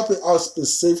next topic I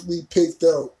specifically picked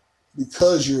out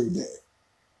because you're a dad.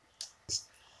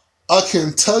 A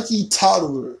Kentucky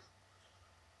toddler.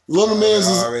 Little man's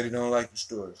I already don't like the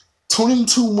story.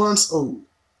 22 months old.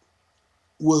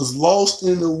 Was lost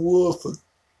in the wood for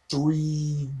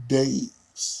 3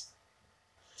 days.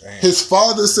 Damn. His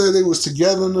father said they was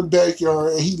together in the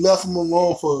backyard and he left him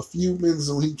alone for a few minutes.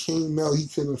 When he came out, he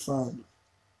couldn't find him.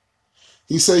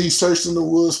 He said he searched in the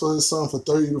woods for his son for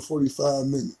 30 to 45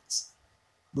 minutes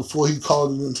before he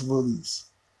called it into police.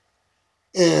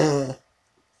 And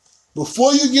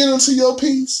before you get into your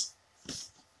piece,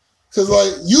 because,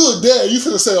 like, you a dad, you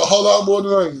finna say a whole lot more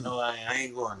than I am. No, I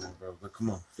ain't going there, bro. But come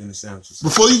on, finish saying what you said.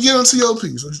 Before you get into your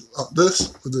piece,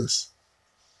 this or this?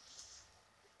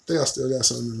 I think I still got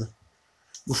something in there.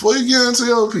 Before you get into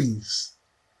your piece,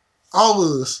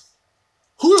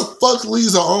 who the fuck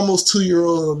leaves an almost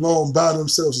 2-year-old alone by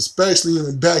themselves, especially in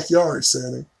a backyard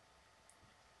setting?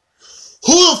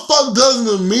 Who the fuck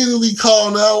doesn't immediately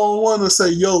call 911 and say,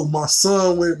 yo, my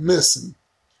son went missing?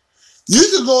 You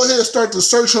can go ahead and start the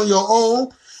search on your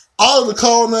own. I would have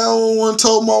called 911,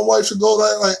 told my wife to go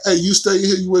like, hey, you stay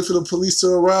here, you wait for the police to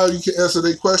arrive, you can answer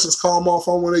their questions, call them off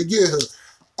on when they get here.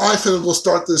 I ain't finna go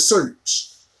start this search.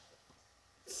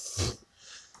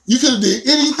 You could have did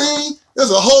anything. There's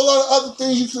a whole lot of other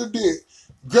things you could have did.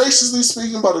 Graciously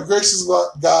speaking, by the gracious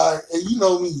guy, and you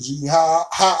know me, G, how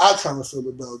I kind of feel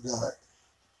about God.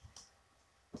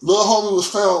 Little homie was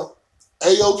found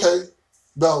A-OK,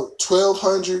 about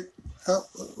 1,200, what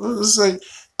does it say,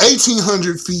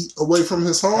 1,800 feet away from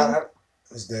his home.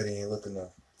 His daddy ain't looking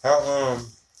up. How,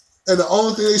 And the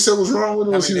only thing they said was wrong with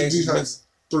him was he was dehydrated.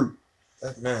 3.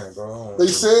 That man, They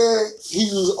said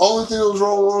the only thing that was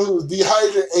wrong with him was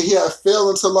dehydrated, and he had fell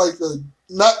into like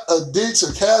not a ditch,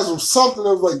 a chasm, something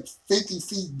that was like 50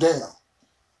 feet down.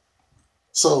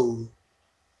 So,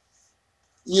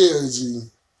 yeah, G.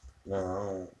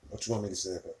 No, what you want me to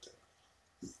say about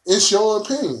that? It's your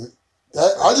opinion.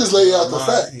 I just lay out the My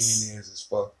facts. opinion is it's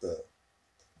fucked up.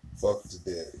 Fuck his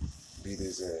daddy. Beat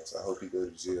his ass. I hope he go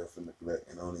to jail for neglect,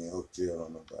 and I don't even hope jail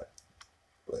on nobody.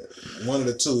 But one of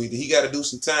the two, either he got to do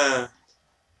some time,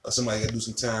 or somebody got to do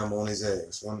some time on his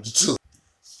ass. One of the two.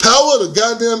 Power of the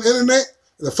goddamn internet,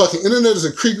 and the fucking internet is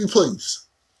a creepy place.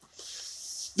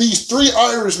 These three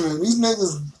Irishmen, these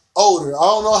niggas older. I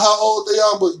don't know how old they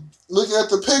are, but looking at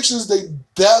the pictures, they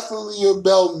definitely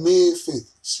about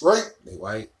mid-50s, right? They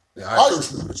white. They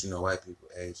Irishmen. Irish, but you know white people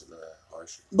age a little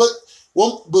harsher. But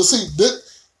see,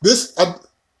 this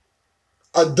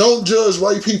I don't judge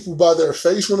white people by their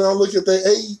face when I look at their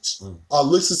age. I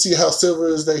look to see how silver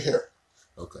is their hair.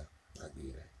 Okay, I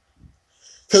get that.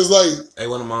 Cause like, Hey,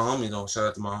 one of my homies, though, shout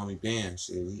out to my homie Ben.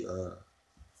 Shit,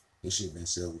 his shit been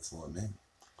silver for a minute.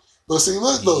 but see,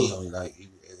 look He though. only like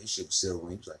his shit was silver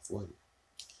when he was like 40.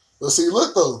 But see,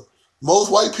 look though.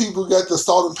 Most white people got the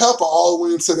salt and pepper all the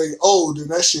way until they old, and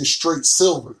that shit straight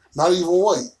silver, not even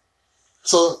white.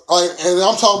 So, and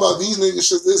I'm talking about these niggas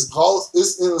shit. This golf,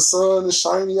 it's in the sun, it's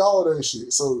shiny, all that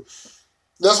shit. So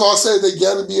that's why I said they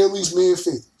got to be at least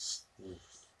mid-50s.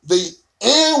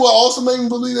 And what also made me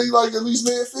believe they like at least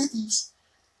mid-50s.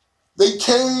 They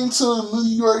came to New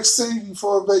York City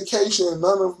for a vacation, and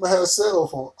none of them had cell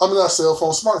phone. I mean, not cell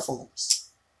phone, smartphones.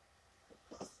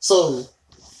 So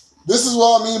this is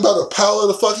what I mean by the power of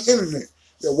the fucking internet.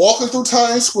 They're walking through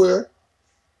Times Square.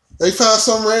 They found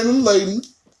some random lady.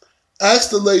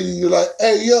 Ask the lady, you're like,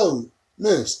 hey, yo,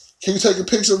 miss, can you take a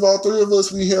picture of all three of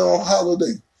us? We here on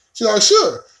holiday. She's like,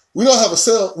 sure. We don't have a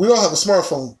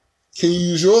smartphone. Can you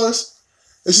use yours?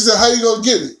 And she said, how you gonna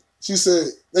get it? She said,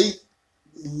 they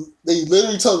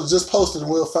literally told her, just post it and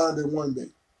we'll find it one day.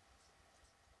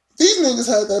 These niggas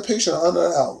had that picture in under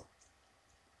an hour.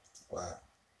 Wow.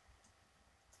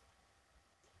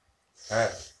 All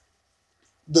right.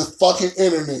 The fucking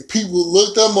internet. People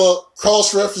look them up,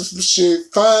 cross-reference some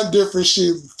shit, find different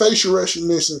shit, facial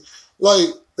recognition. Like,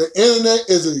 the internet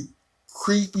is a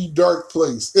creepy, dark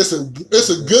place. It's a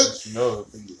good... You know,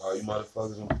 all you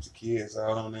motherfuckers don't put your kids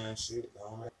out on that shit.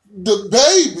 The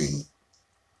baby.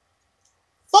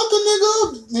 Fuck the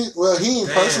nigga up. Well, he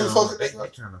ain't personally fucking they nigga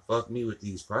up. trying to fuck me with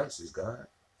these prices, God.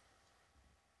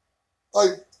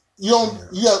 Like, you don't,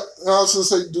 I was going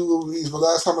to say do Uber Eats, but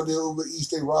last time I did Uber Eats,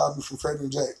 they robbed me from Fred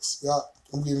and Jack's. Yeah,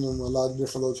 I'm giving them a lot of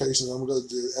different locations. I'm going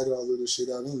to edit all of this shit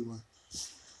out anyway.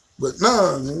 But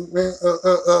nah, man,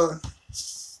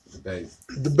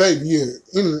 The baby, yeah.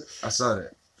 Anyway, I saw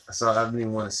that. I didn't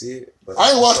even want to see it. But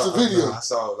I ain't watched the video. I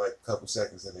saw like a couple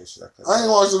seconds of that shit. I ain't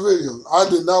watched the video. I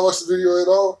did not watch the video at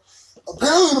all.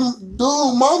 Apparently, the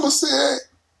dude mama said,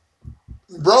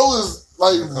 bro is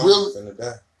like really...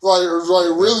 Like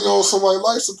really on some like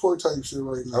life support type shit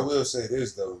right now. I will say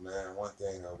this though, man. One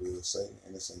thing I will say,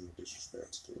 and this ain't no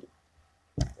disrespect to it,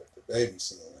 but the baby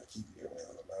scene, like he be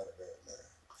around a lot of that,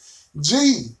 man.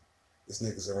 Gee, this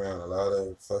nigga's around a lot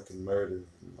of fucking murder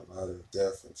and a lot of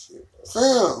death and shit, bro.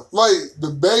 Fam, like the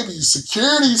baby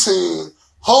security team,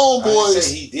 homeboys. I didn't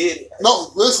say he did it.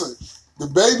 No, listen,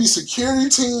 the baby security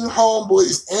team,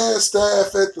 homeboys, and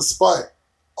staff at the spot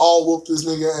all whooped this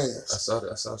nigga ass.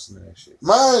 I saw some of that shit.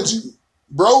 Mind you,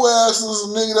 bro ass is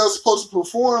a nigga that's supposed to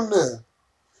perform there.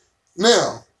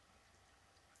 Now,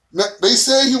 they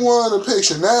say he wanted a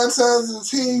picture. 9 times out of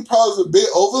 10, he probably was a bit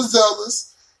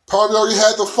overzealous. Probably already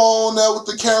had the phone there with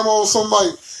the camera on some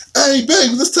like, hey,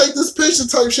 baby, let's take this picture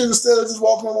type shit instead of just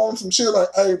walking on some shit like,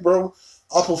 hey, bro,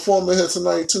 I'll perform here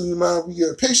tonight too. You mind if we get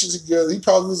a picture together? He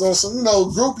probably was on some,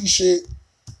 groupie shit.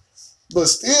 But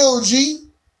still, G,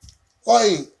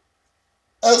 like,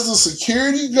 as a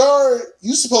security guard,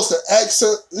 you're supposed to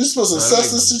assess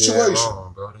the situation. Dead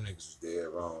wrong, bro. Them niggas was dead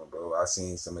wrong, bro. I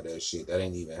seen some of that shit. That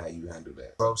ain't even how you handle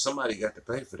that, bro. Somebody got to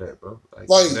pay for that, bro.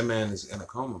 Like that man is in a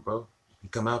coma, bro. He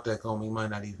come out that coma, he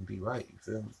might not even be right. You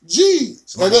feel me? Gee,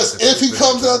 and that's if he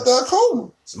comes out that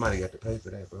coma. Somebody got to pay for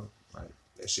that, bro. Like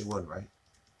that shit wasn't right.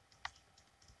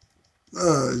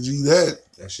 Gee,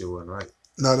 that shit wasn't right.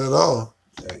 Not at all.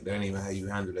 That ain't even how you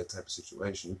handle that type of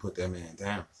situation. You put that man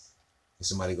down. If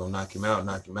somebody gonna knock him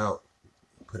out,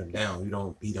 put him down. You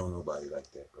don't beat on nobody like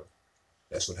that, bro.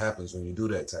 That's what happens when you do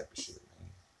that type of shit, man.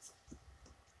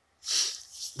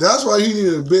 That's why he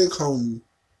needed a big homie.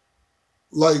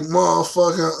 Like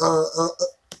motherfucking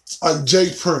like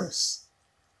Jay Prince.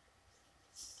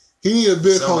 He needed a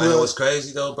big homie. That was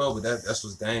crazy though, bro, but that's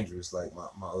what's dangerous. Like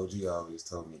my OG always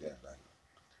told me that, like,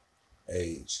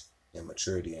 age. and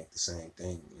maturity ain't the same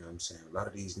thing. You know what I'm saying? A lot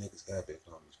of these niggas got big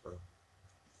homies, bro.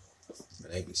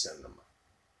 And they be sending them up.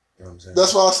 You know what I'm saying?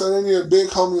 That's why I said they need a big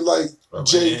homie like Bro,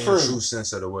 Jay in the Prince. true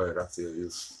sense of the word, I feel you.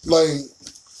 Like,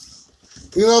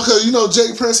 you know, because, you know,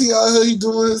 Jay Prince, he out here, he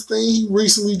doing his thing. He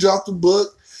recently dropped a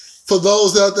book. For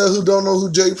those out there who don't know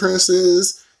who Jay Prince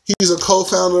is, he's a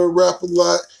co-founder of Rap A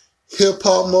Lot,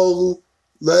 hip-hop mogul,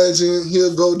 legend.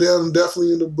 He'll go down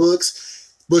definitely in the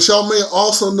books. But y'all may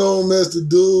also know him as the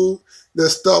dude that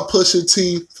stopped Pusha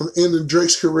T from ending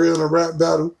Drake's career in a rap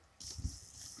battle.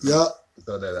 Yup.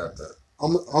 Throw that out there.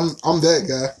 I'm that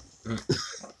guy.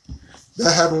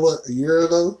 That happened, what, a year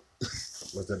ago?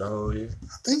 Was it a whole year?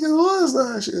 I think it was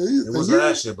last year. It was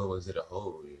last year, but was it a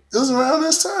whole year? It was around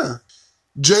this time.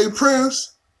 Jay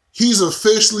Prince, he's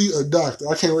officially a doctor.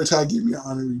 I can't wait till I give me an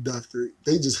honorary doctorate.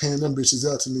 They just hand them bitches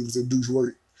out to niggas that do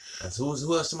work. That's who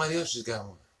else? Somebody else just got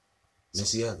one.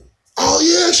 Missy Elliott. Oh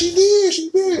yeah, she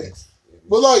did.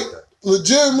 But like,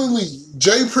 legitimately,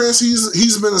 Jay Prince,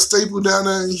 he's been a staple down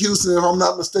there in Houston. If I'm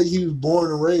not mistaken, he was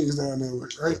born and raised down there,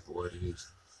 right? For what it is.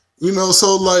 You know,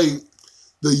 so like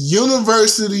the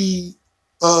University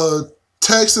of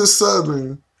Texas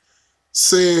Southern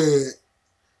said,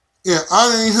 in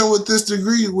honoring him with this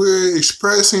degree, we're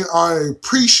expressing our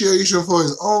appreciation for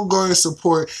his ongoing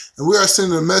support, and we are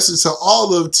sending a message to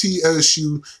all of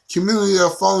TSU community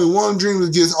that following one dream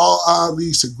against all odds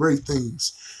leads to great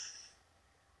things.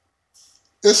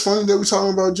 It's funny that we're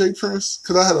talking about Jay Prince,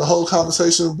 because I had a whole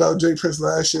conversation about Jay Prince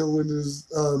last year when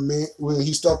when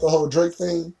he stopped the whole Drake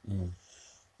thing.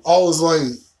 I was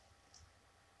like,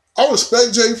 I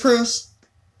respect Jay Prince,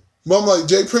 but I'm like,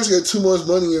 Jay Prince got too much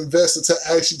money invested to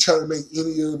actually try to make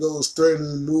any of those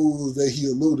threatening moves that he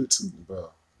alluded to. Bro,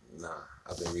 nah,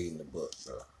 I've been reading the book,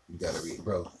 bro. You gotta read,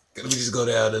 bro. Let me just go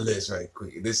down the list right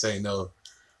quick. This ain't no,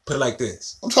 put it like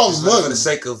this. I'm talking money.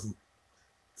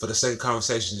 For the sake of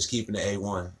conversation, just keeping the A1. You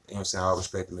know what I'm saying? I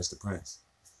respect Mr. Prince.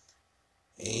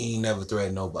 He ain't never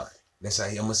threatened nobody. That's how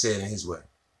I'm gonna say it in his way.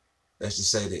 Let's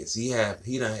just say this. He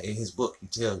done in his book, he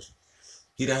tells you,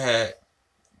 he done had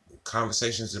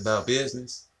conversations about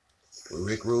business with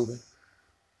Rick Rubin,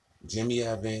 Jimmy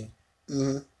Iovine,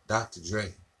 Dr.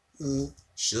 Dre,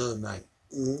 Suge Knight,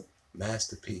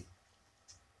 Master P,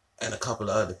 and a couple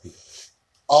of other people.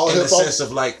 All in the sense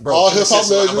of like, bro, all hip-hop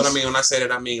legends. But I mean, when I say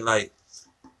that, I mean like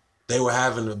they were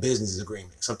having a business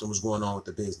agreement. Something was going on with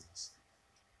the business.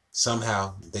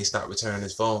 Somehow they stopped returning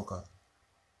his phone call.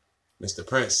 Mr.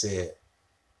 Prince said,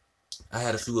 I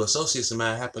had a few associates of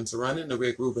mine happen to run into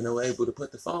Rick Rubin and were able to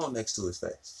put the phone next to his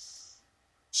face.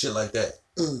 Shit like that.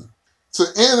 To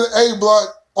end the A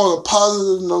block on a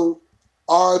positive note,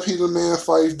 R.I.P. the man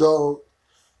Phife Dawg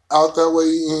out that way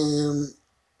in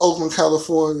Oakland,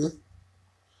 California.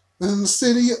 In the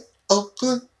city of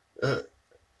Oakland.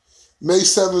 May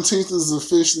 17th is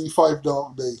officially Phife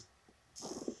Dawg Day.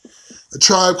 A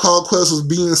Tribe Called Quest was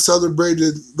being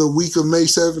celebrated the week of May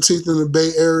 17th in the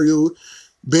Bay Area.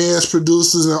 Bands,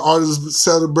 producers, and artists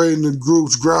celebrating the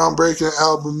group's groundbreaking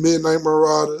album, Midnight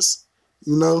Marauders,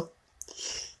 you know?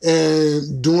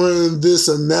 And during this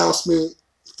announcement,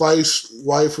 Phife's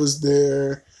wife was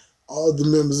there, all the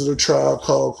members of the Tribe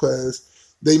Called Quest.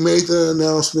 They made the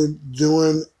announcement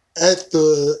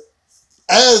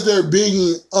as they're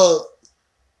bigging up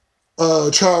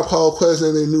Tribe Called Quest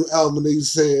and their new album. They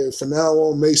said, from now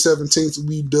on, May 17th,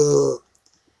 we dub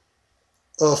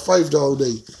Phife Dawg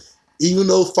Day. Even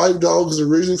though Phife Dawg is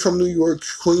originally from New York,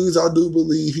 Queens, I do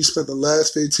believe he spent the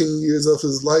last 15 years of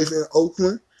his life in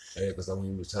Oakland. Yeah, because when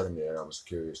you were telling me that, I was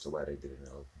curious to why they did it in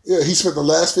Oakland. Yeah, he spent the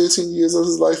last 15 years of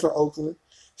his life in Oakland.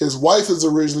 His wife is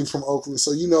originally from Oakland,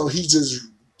 so you know he's just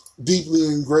deeply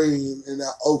ingrained in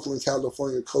that Oakland,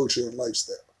 California culture and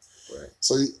lifestyle. Right.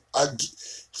 So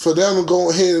for them to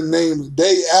go ahead and name the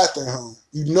day after him,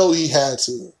 you know he had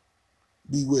to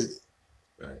be with it.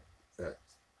 Right.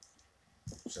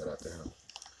 Shout out to him.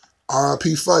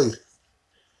 R.I.P. Phife.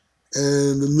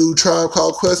 And the new Tribe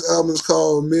Called Quest album is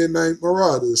called Midnight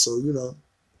Marauders. So, you know,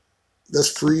 that's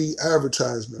free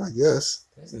advertisement, I guess.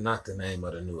 That's not the name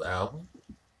of the new album.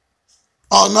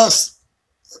 Oh,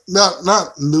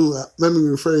 not new. Let me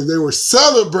rephrase. They were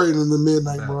celebrating the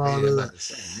Midnight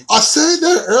Marauders. I said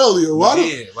that earlier. Why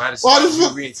did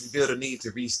you feel the need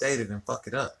to restate it and fuck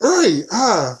it up? Right.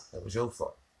 That was your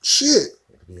fault. Shit.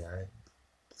 It'll be all right.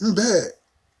 I'm bad.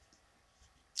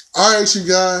 All right, you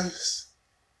guys.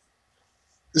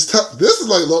 This is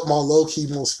like my low-key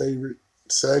most favorite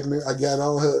segment I got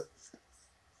on here.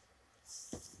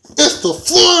 It's the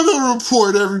Florida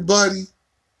Report, everybody.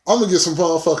 I'm going to get some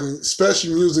motherfucking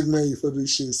special music made for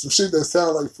this shit. Some shit that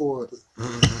sound like Florida.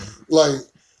 Like,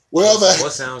 wherever.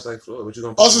 What sounds like Florida? What you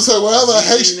gonna? I was just say wherever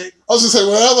Haitian.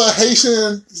 Wherever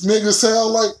Haitian niggas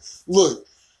sound like. Look,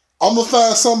 I'm gonna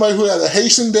find somebody who had a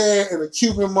Haitian dad and a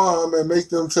Cuban mom and make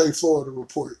them say Florida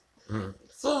Report.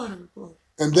 Florida Report.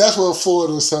 And that's what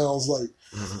Florida sounds like.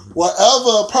 Mm-hmm.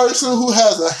 Whatever a person who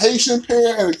has a Haitian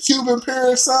parent and a Cuban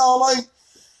parent sound like,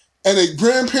 and a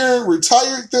grandparent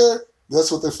retired there,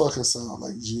 that's what they fucking sound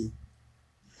like, G.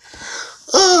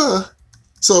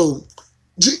 So,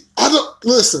 G, I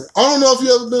don't know if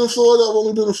you ever been to Florida. I've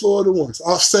only been to Florida once.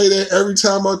 I'll say that every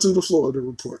time I do the Florida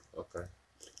Report. Okay.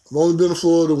 I've only been to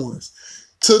Florida once.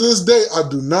 To this day, I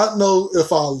do not know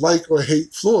if I like or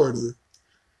hate Florida.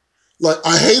 Like,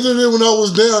 I hated it when I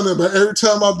was down there, but every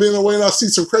time I've been away and I see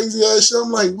some crazy ass shit,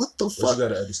 I'm like, what the fuck? You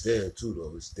gotta understand, too,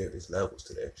 though, it's levels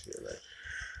to that shit. Like,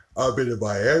 I've been to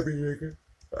Miami, nigga.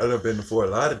 I've been to Fort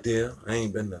Lauderdale. I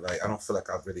ain't been to, like, I don't feel like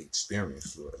I've really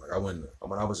experienced Florida. Like,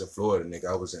 when I was in Florida,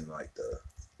 nigga, I was in, like, the,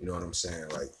 you know what I'm saying,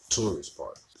 like, tourist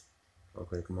part.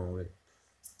 Okay, come on with it.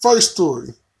 First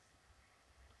story.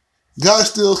 Guy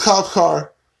steals cop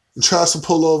car and tries to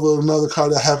pull over another car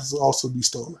that happens to also be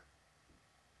stolen.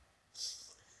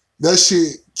 That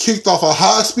shit kicked off a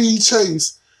high-speed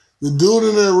chase. The dude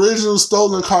in the original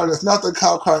stolen car that's not the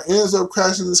cop car ends up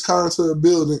crashing his car into a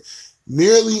building,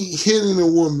 nearly hitting a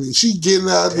woman. She getting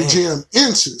out of the jam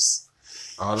inches.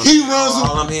 All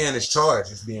I'm hearing is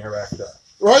charges being racked up.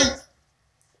 Right?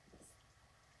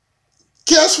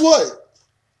 Guess what?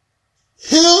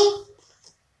 Him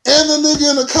and the nigga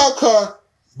in the cop car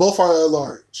both are at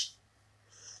large.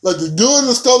 Like the dude in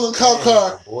the stolen cop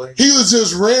car, he was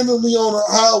just randomly on the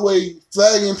highway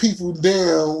flagging people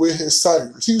down with his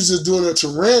sirens. He was just doing it to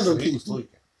random people.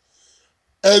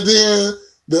 And then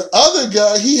the other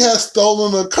guy, he had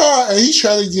stolen a car and he's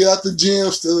trying to get out the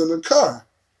jam still in the car.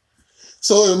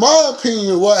 So in my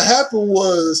opinion, what happened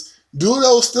was, dude that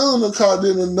was still in the car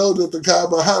didn't know that the guy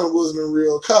behind him wasn't a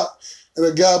real cop. And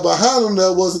the guy behind him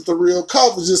that wasn't the real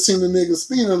cop was just seen the nigga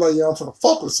speeding like, yeah, I'm finna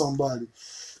fuck with somebody.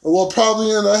 And what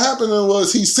probably ended up happening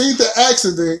was he seen the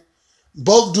accident.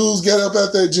 Both dudes get up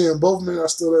at that gym. Both men are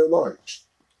still at large.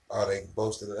 Oh, they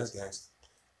boasted that's gangster.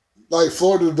 Like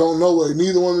Florida don't know where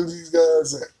neither one of these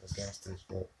guys at. That's gangster.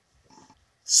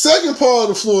 Second part of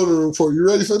the Florida Report. You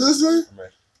ready for this, man? I'm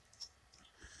ready.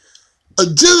 A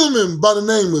gentleman by the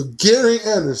name of Gary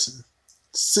Anderson,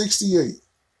 68,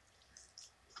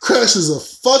 crashes a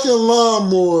fucking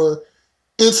lawnmower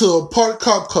into a parked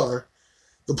cop car.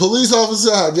 The police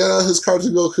officer had got out of his car to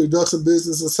go conduct some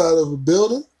business inside of a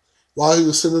building. While he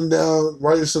was sitting down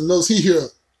writing some notes, he hears a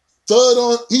thud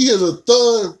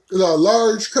and a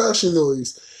large crashing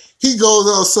noise. He goes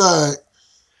outside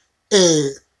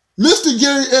and Mr.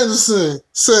 Gary Anderson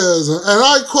says, and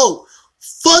I quote,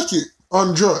 "Fuck it,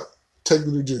 I'm drunk. Take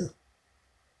me to jail."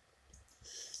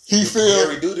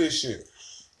 Gary do this shit.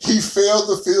 He failed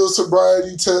the field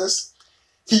sobriety test.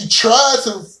 He tried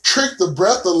to trick the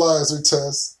breathalyzer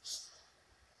test.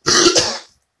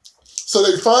 So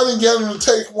they finally got him to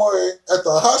take one at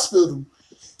the hospital.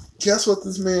 Guess what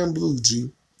this man blew,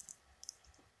 G?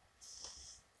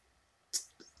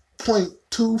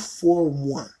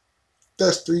 0.241.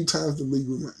 That's 3 times the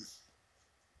legal limit.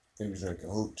 He was drinking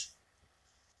hooch.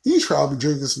 He's probably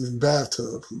drinking some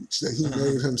bathtub hooch that he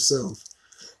made himself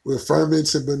with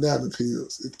fermented banana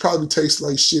peels. It probably tastes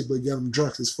like shit, but got him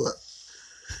drunk as fuck.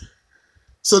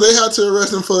 So they had to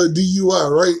arrest him for a DUI,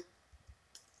 right?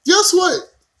 Guess what?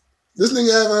 This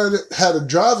nigga haven't had a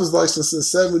driver's license since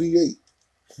 78.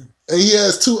 And he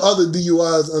has 2 other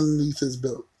DUIs underneath his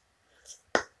belt.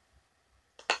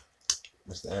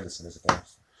 Mr. Anderson is a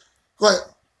gangster. Like,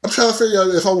 I'm trying to figure out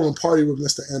if I want to party with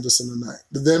Mr. Anderson tonight.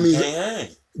 But that means,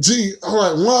 gee, I'm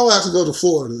like, well, I will have to go to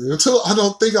Florida. Until I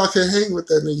don't think I can hang with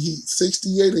that nigga. He's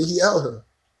 68 and he out here.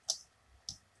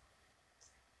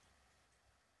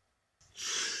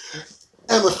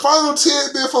 And the final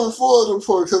tidbit from the Florida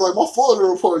Report, because like my Florida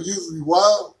Report usually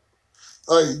wild.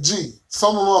 Like, gee,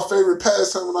 some of my favorite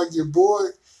pastime when I get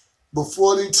bored,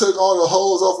 before they took all the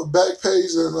hoes off of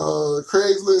Backpage and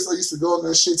Craigslist, I used to go on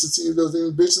that shit to see if there was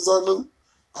any bitches I knew.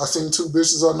 I seen 2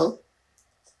 bitches I know.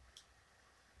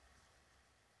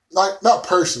 Like, not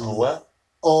personally. On what?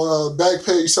 On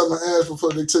Backpage, selling ass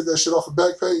before they took that shit off of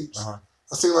Backpage. Uh-huh.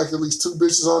 I seen like at least 2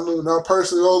 bitches I knew. Now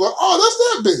personally, I was like, oh, that's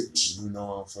that bitch. You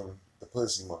know I'm from the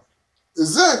pussy market.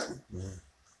 Exactly.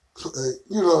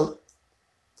 Mm-hmm. You know,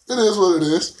 it is what it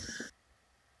is.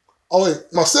 Oh wait,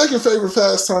 my second favorite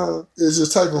pastime is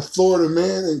just typing Florida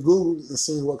man in Google and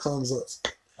seeing what comes up.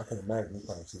 I can imagine you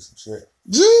probably see some shit.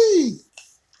 Gee!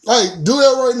 Like, do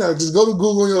that right now. Just go to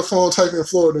Google on your phone, type in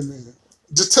Florida man.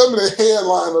 Just tell me the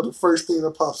headline of the first thing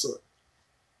that pops up.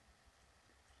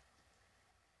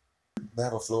 They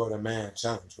have a Florida Man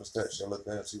challenge. What's that? Should I look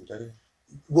that up? See what that is?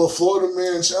 What Florida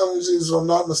Man challenge is, if I'm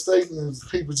not mistaken, is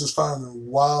people just find the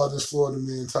wildest Florida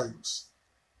Man titles.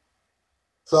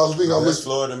 So I was thinking, Best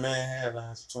Florida Man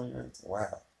headlines for 2019.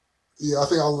 Wow. Yeah, I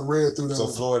think I read through that. So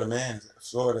Florida,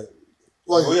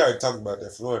 like, we already talked about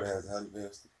that. Florida has the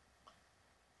best.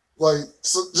 Like,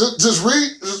 so just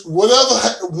read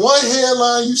whatever one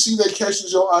headline you see that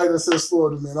catches your eye that says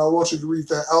Florida Man. I want you to read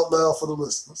that out loud for the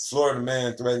listeners. Florida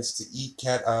man threatens to eat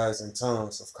cat eyes and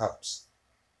tongues of cops.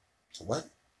 What?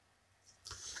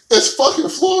 It's fucking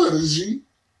Florida, G.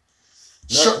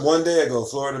 One day ago,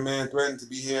 Florida man threatened to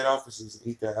be head officers and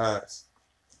eat their eyes.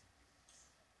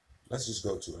 Let's just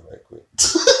go to it right quick.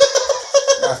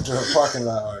 After a parking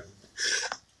lot argument.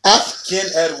 Ken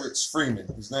Edwards Freeman.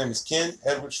 His name is Ken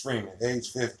Edwards Freeman,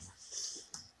 age 50,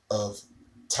 of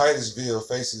Titusville,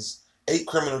 faces 8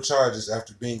 criminal charges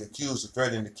after being accused of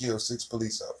threatening to kill 6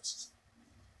 police officers.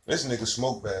 This nigga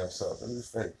smoke baths up in his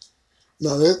face.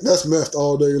 No, that's meth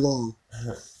all day long.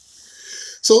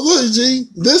 So look, G,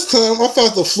 this time I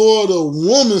found the Florida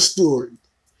woman story.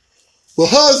 But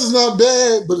hers is not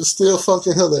bad, but it's still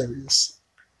fucking hilarious.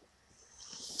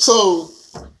 So,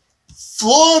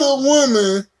 Florida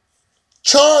woman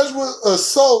charged with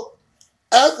assault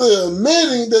after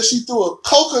admitting that she threw a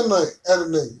coconut at a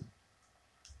nigga.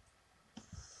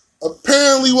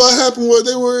 Apparently what happened was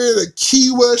they were at a Key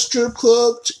West strip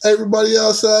club, everybody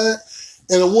outside,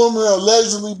 and a woman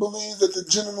allegedly believes that the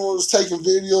gentleman was taking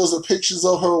videos or pictures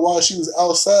of her while she was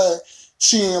outside.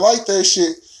 She didn't like that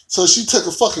shit, so she took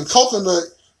a fucking coconut,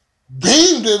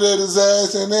 beamed it at his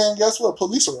ass, and then guess what?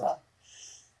 Police arrived.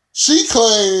 She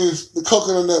claims the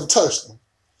coconut never touched him.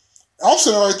 I'm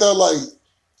sitting right there like...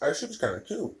 That shit was kind of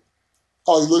cute.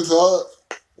 Oh, you looked her up?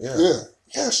 Yeah.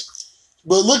 Yes.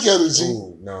 But look at her, G.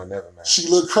 Ooh, no, never mind. She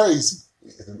looked crazy.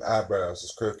 The eyebrows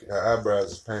is crooked. Her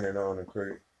eyebrows is painted on and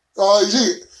crooked. Oh,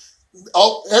 G.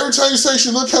 Every time you say she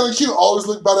looked kind of cute, always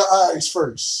look by the eyes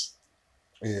first.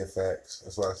 Yeah, facts.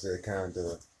 That's why I said kind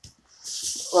of.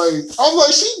 Like, I'm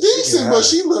like, she decent, but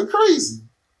she look crazy.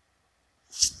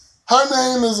 Her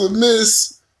name is a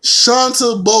Miss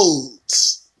Shanta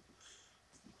Bowles.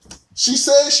 She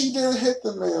said she didn't hit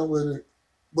the man with it,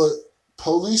 but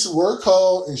police were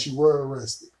called and she were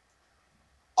arrested.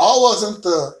 I wasn't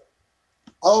there.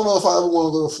 I don't know if I ever want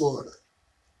to go to Florida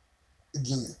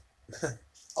again.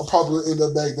 I'll probably end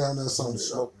up back down there somewhere.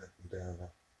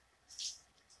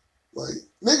 Like,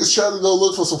 niggas try to go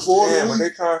look for some Florida. Yeah, but they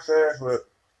charged her ass with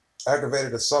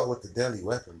aggravated assault with a deadly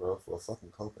weapon, bro, for a fucking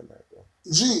coconut, bro.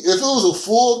 Gee, if it was a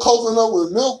full coconut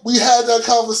with milk, we had that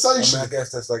conversation. I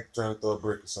guess that's like trying to throw a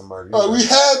brick at somebody. Right, we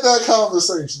had that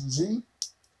conversation, G.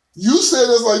 You said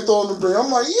it's like throwing a brick. I'm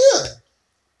like, yeah.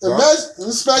 Imagine,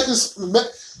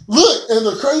 look, and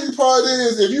the crazy part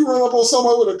is, if you run up on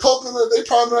somebody with a coconut, they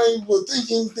probably ain't even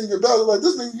think anything about it. Like,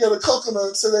 this nigga got a coconut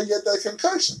until they get that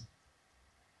concussion.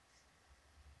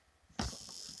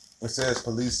 It says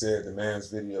police said the man's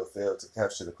video failed to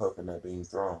capture the coconut being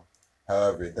thrown.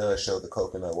 However, it does show the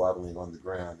coconut wobbling on the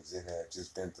ground as it had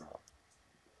just been thrown.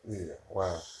 Yeah,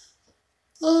 wow.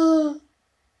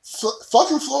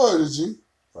 Fucking Florida, G.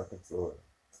 Fucking Florida.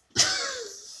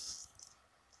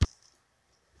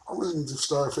 I really need to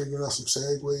start figuring out some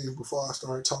segues before I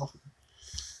start talking.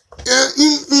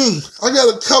 And I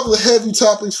got a couple of heavy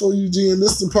topics for you, G, and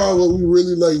this is probably what we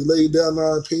really laid down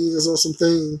our opinions on some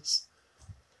things.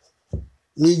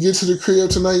 When you get to the crib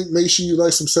tonight, make sure you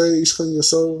light some sage, clean your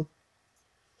soul.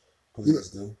 Please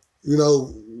do. You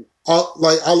know,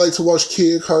 I like to watch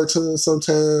kid cartoons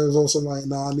sometimes on some like,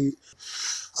 I need.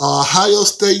 Ohio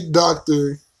State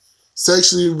doctor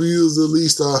sexually abused at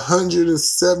least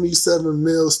 177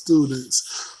 male students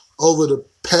over the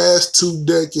past 2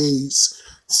 decades,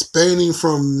 spanning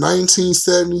from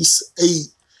 1978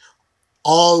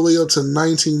 all the way up to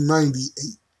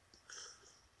 1998.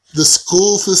 The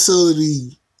school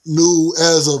facility knew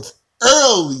as of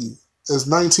early as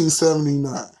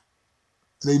 1979.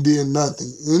 They did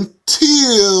nothing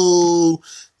until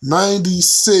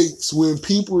 96, when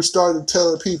people started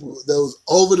telling people that was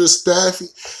over the staffing.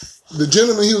 The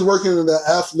gentleman, he was working in the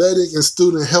athletic and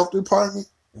student health department.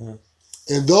 Mm-hmm.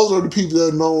 And those are the people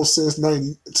that are known since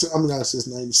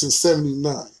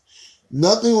 79.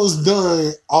 Nothing was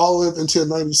done all the way up until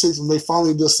 96 when they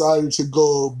finally decided to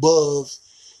go above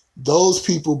those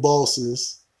people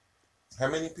bosses. How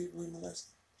many people he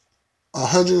molested?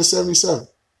 177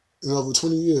 in over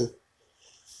 20 years.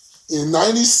 In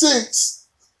 96,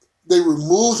 they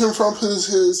removed him from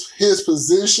his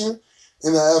position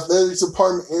in the athletics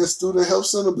department and student health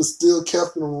center, but still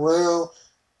kept him around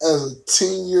as a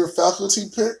 10-year faculty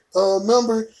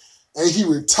member. and he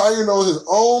retired on his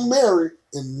own merit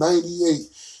in 98,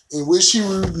 in which he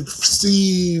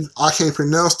received, I can't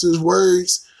pronounce these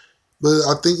words, but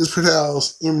I think it's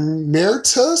pronounced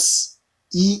emeritus,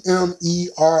 emeritus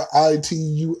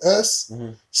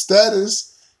status.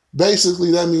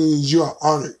 Basically, that means you're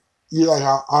honored. You're like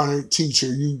an honored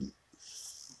teacher.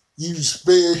 You've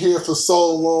been here for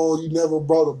so long, you never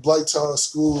brought a blight to our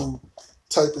school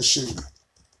type of shit.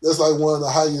 That's like one of the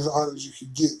highest honors you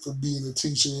could get for being a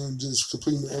teacher and just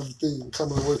completing everything and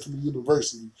coming away from the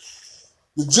university.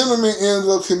 The gentleman ended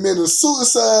up committing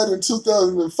suicide in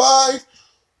 2005.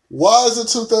 Why is it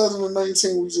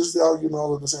 2019? We just out getting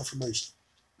all of this information.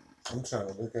 I'm trying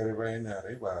to look at it right now.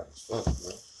 They wild as fuck,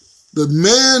 bro. The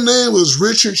man's name was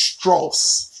Richard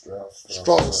Strauss.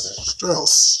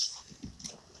 Strauss.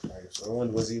 So I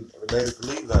wonder, was he related to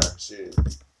Levi? Shit.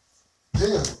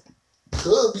 Damn.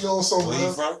 Could be on somewhere. Where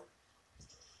he from?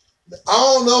 I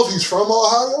don't know if he's from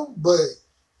Ohio, but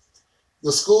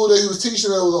the school that he was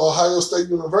teaching at was Ohio State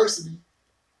University.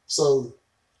 So.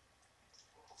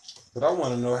 But I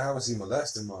want to know, how was he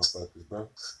molesting motherfuckers, bro?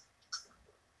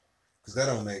 Because that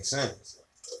don't make sense.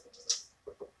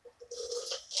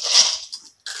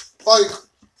 Like,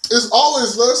 it's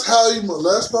always less how you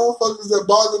molest motherfuckers that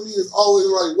bother me. It's always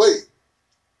like, wait,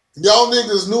 y'all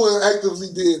niggas knew and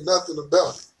actively did nothing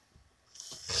about it.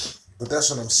 But that's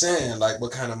what I'm saying. Like,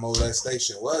 what kind of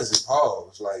molestation was it?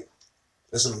 Pause. Like,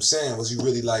 that's what I'm saying. Was he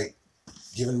really, like,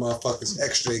 giving motherfuckers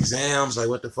extra exams? Like,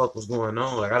 what the fuck was going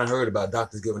on? Like, I done heard about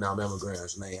doctors giving out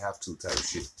mammograms when they ain't have to type of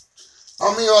shit.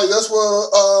 I mean, like, that's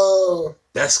what,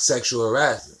 That's sexual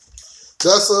harassment.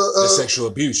 That's sexual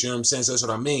abuse, you know what I'm saying? So that's what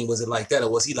I mean. Was it like that,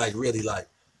 or was he like really like,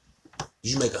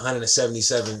 did you make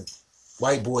 177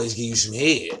 white boys give you some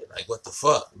head? Like, what the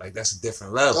fuck? Like, that's a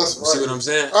different level. That's You right. see what I'm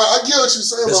saying? I get what you're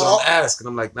saying. That's but what I'm asking.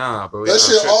 I'm like, nah, bro. That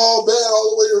shit all bad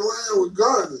all the way around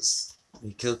regardless.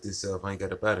 He killed himself. I ain't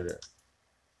got up out of there.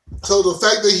 So the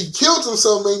fact that he killed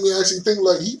himself made me actually think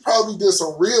like he probably did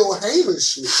some real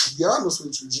heinous shit, to be honest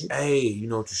with you, G. Hey, you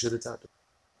know what you should have talked about?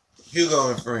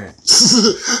 Hugo and friends.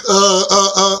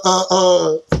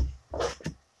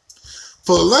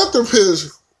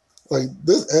 Philanthropist, like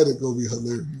this edit gonna be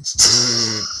hilarious.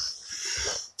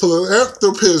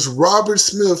 Philanthropist Robert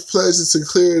Smith pledges to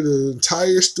clear the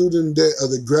entire student debt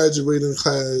of the graduating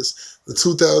class of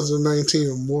 2019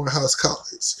 at Morehouse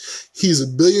College. He's a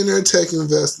billionaire tech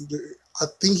investor. I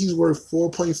think he's worth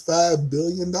 $4.5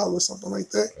 billion, something like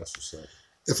that. That's what's up.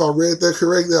 If I read that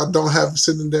correctly, I don't have him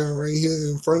sitting down right here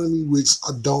in front of me, which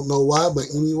I don't know why, but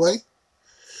anyway.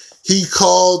 He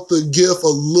called the gift a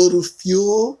little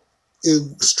fuel.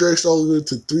 It stretched over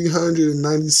to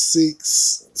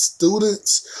 396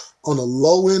 students. On the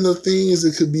low end of things,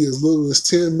 it could be as little as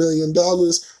 $10 million.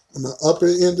 On the upper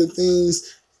end of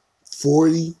things,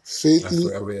 40,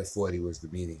 50. I read 40 was the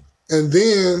median. And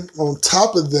then on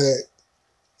top of that,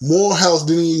 Morehouse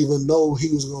didn't even know he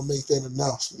was gonna make that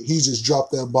announcement. He just dropped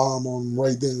that bomb on them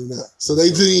right then and there. So they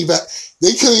couldn't even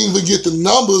get the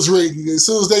numbers ready. As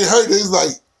soon as they heard it, it's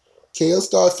like, can you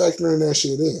start factoring that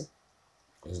shit in?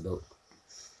 That's dope.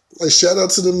 Like, shout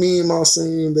out to the meme I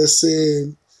seen that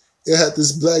said it had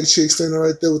this black chick standing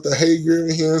right there with the hey girl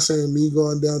in here saying me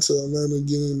going down to Atlanta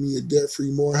getting me a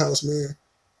debt-free Morehouse man.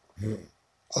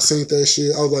 I seen that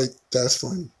shit. I was like, that's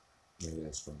funny. Yeah,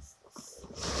 that's funny.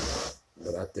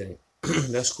 But I think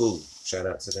that's cool. Shout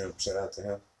out to them. Shout out to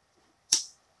him.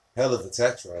 Hell of a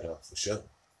tax write-off for sure.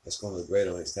 That's gonna look great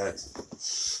on his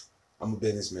taxes. I'm a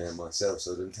businessman myself,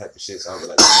 so them type of shit. So I was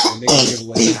like, when niggas give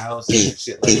away the house and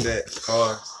shit like that,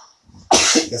 cars.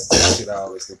 That's the type of shit I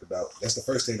always think about. That's the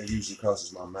first thing that usually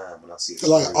crosses my mind when I see it.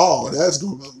 Like, oh, that's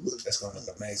gonna look. That's gonna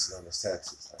look amazing on his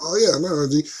taxes. Oh yeah, no,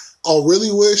 G. I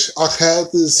really wish I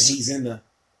had this. And he's in the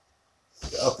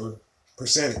upper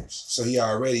percentage, so he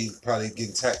already probably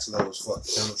getting tax low as fuck.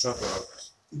 Donald Trump and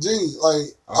others. Gee,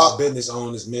 like all business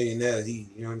owners, millionaires. He,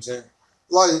 you know what I'm saying?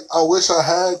 Like, I wish I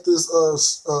had this.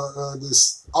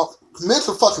 This I meant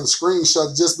to fucking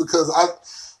screenshot just because I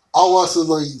want to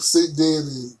like sit there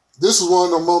and this is one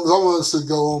of the moments I wanted to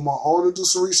go on my own and do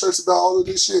some research about all of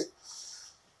this shit.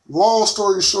 Long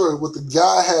story short, what the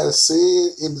guy had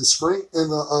said in the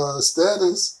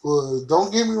status was,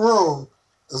 don't get me wrong,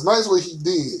 it's nice what he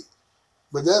did,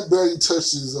 but that barely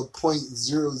touches a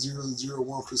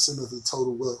 0.0001% of the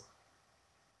total wealth.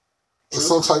 Or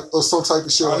some type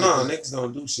of shit. Oh like no, that. niggas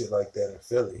don't do shit like that in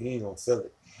Philly. He ain't gonna feel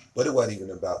it. But it wasn't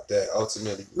even about that.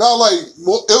 Ultimately, No, like it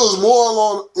was more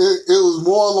along. It was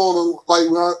more along the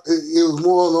it was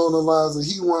more along the lines that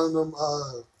he wanted them.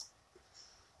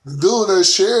 The dude that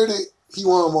shared it, he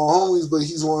one of my homies, but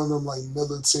he's one of them like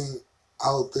militant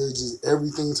out there, just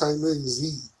everything type niggas.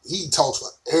 He talks for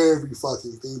every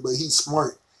fucking thing, but he's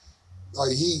smart.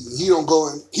 Like he don't go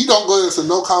into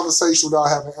no conversation without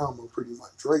having ammo, pretty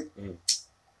much, right?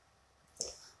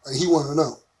 Like he want to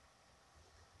know.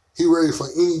 He ready for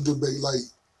any debate. Like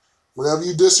whatever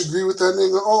you disagree with that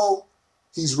nigga on,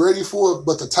 he's ready for it.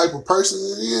 But the type of person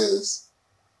it is,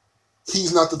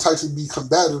 he's not the type to be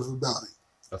combative about it.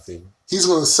 I feel. He's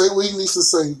gonna say what he needs to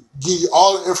say, give you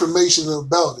all the information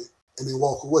about it, and then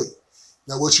walk away.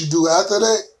 Now, what you do after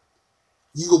that,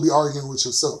 you gonna be arguing with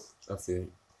yourself. I feel.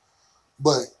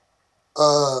 But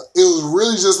it was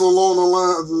really just along the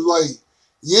lines of like,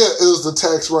 yeah, it was the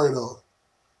tax write-off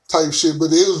type shit,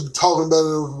 but it was talking about it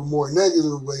in a more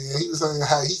negative way, and he was saying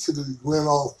how he could have went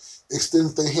off,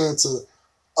 extended their hand to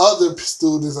other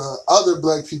students, other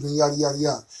black people, and yada yada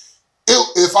yada.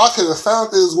 If I could have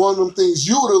found it as one of them things,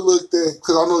 you would have looked at,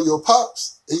 because I know your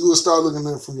pops, and you would start looking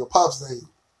at it from your pops' angle.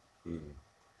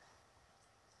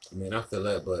 I mean, I feel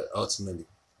that, but ultimately,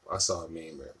 I saw a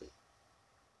meme earlier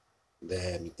that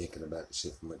had me thinking about the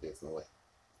shit from a different way.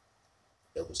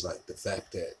 It was like the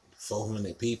fact that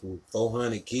 400 people,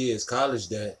 400 kids, college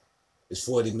debt is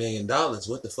 $40 million.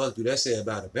 What the fuck do that say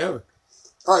about America?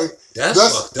 Right. That's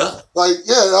fucked up. Like,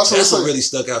 yeah, that's what really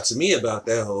stuck out to me about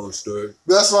that whole story.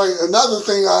 That's like another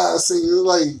thing I seen.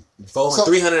 Like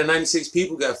 396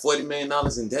 people got $40 million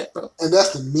in debt, bro. And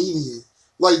that's the median.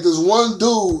 Like this one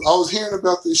dude, I was hearing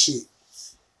about this shit.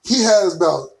 He has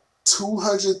about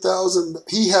 $200,000.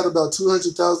 He had about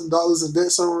 $200,000 in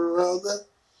debt somewhere around there.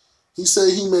 He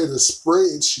said he made a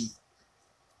spreadsheet.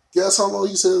 Guess how long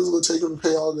he said it was gonna take him to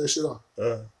pay all that shit off?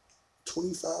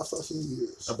 25 fucking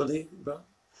years. I believe you, bro.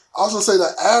 I was gonna say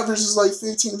the average is like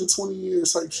 15 to 20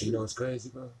 years type shit. You know what's crazy,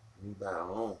 bro? When you buy a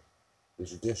home, the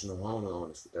traditional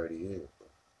homeowner is for 30 years, bro.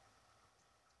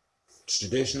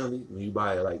 Traditionally, when you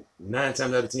buy it, like 9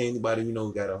 times out of 10, anybody you know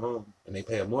who got a home and they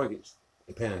pay a mortgage,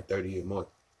 they paying a 30-year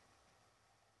mortgage.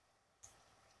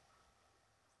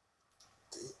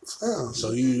 Damn.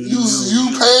 So you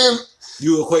paying.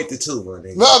 You equate the two,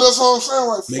 man. No, that's what I'm saying.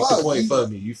 Like, make the point for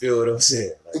me. You feel what I'm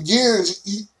saying? Like, again,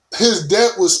 his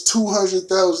debt was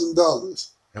 $200,000.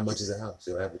 How much is a house?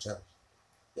 Your average house?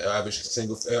 Your average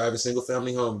single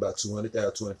family home about $200,000,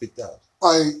 $250,000.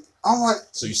 Like, I'm like.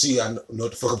 So you see, I know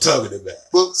what the fuck I'm talking about.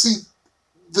 But see,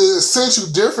 the essential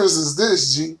difference is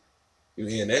this, G. You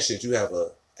in that shit, you have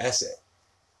a asset.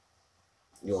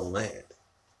 You own land.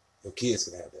 Your kids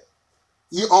can have that.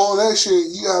 You own that shit,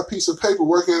 you got a piece of paper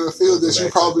working in a field that you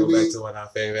probably go back to one of our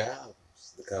favorite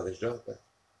albums, The College Dropout.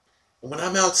 And when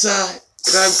I'm outside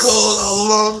and I'm cold all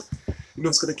alone, you know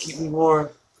what's gonna keep me warm?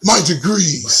 My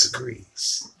degrees. My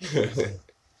degrees.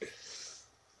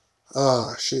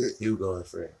 Ah, shit. You going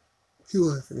friend. You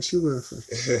going friend. You going friend.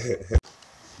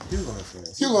 You going friend.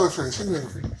 You going friend. You going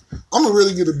friend. I'm gonna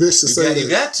really get a bitch to say that. You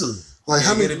got to. Like,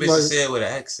 how many? Get a bitch to say it with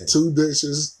an accent. 2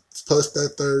 bitches plus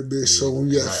that third bitch. So when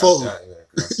you got 4.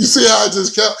 You see how I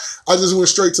just kept? I just went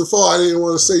straight to 4. I didn't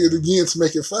want to say it again to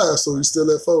make it 5, so we still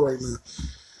at 4 right now.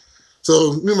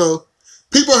 So you know,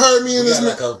 people heard me in this.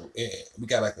 We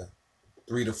got like a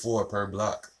 3 to 4 per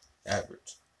block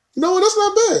average. You know what? That's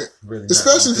not bad. Really,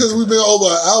 especially because we've been over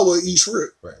an hour each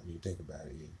rip. Right. When you think about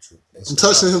it, yeah, true. I'm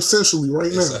touching him sensually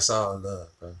right now. That's all love,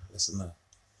 bro. That's enough.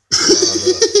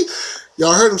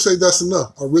 Y'all heard him say that's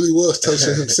enough. I really was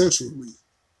touching him sensually.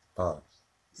 Pause.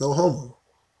 No homo.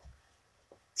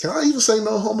 Can I even say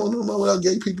no homo no more without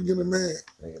gay people getting mad?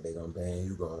 Nigga, they gonna ban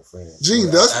you, going friend. Gee,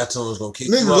 that's iTunes gonna kick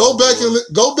nigga, you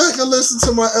go back and listen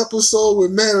to my episode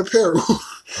with Man Apparel.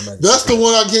 That's the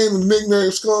one I gave the nickname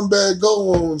Scumbag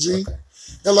Go on, G. Okay.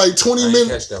 And like 20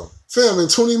 minutes, fam, in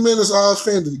 20 minutes I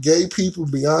offended gay people,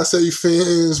 Beyonce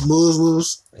fans,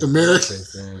 Muslims,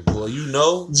 Americans. Well, you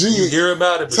know, G, you hear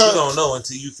about it, but you don't know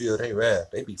until you feel they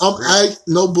rap. They be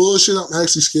no bullshit. I'm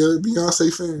actually scared of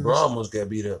Beyonce fans. Bro, I almost got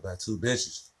beat up by 2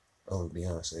 bitches. Oh,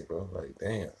 Beyonce, bro. Like,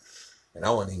 damn. And I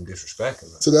wasn't even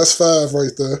disrespecting her. So that's 5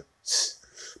 right there.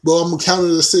 But I'm gonna count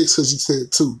it as 6 because you said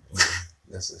 2.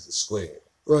 That's a square.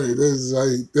 Right. That's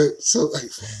like that. So like,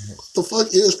 what the fuck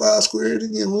is 5 squared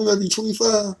again? Wouldn't that be 25?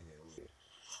 Yeah,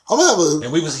 I'm gonna have a.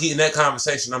 And we was heating that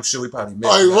conversation. I'm sure we probably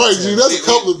missed. Right, G. That's a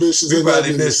couple of bitches. We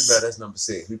probably missed about. That's number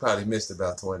 6. We probably missed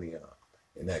about 20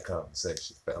 in that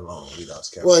conversation. That long, we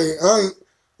lost count.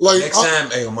 Next time,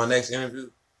 hey, on my next interview,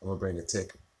 I'm gonna bring a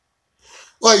ticket.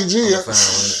 Like, gee, hey,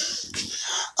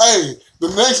 the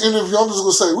next interview, I'm just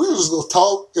gonna say we just gonna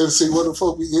talk and see what the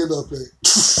fuck we end up at.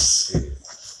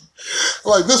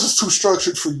 Like, this is too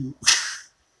structured for you.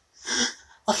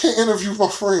 I can't interview my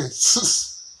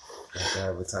friends. I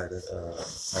have a tighter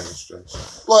structure.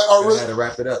 Like, I really had to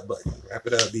wrap it up, but wrap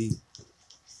it up, B.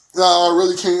 Nah, I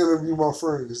really can't interview my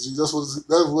friends. G. That's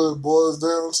what it boils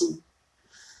down to.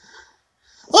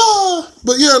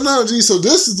 But yeah, no, G. So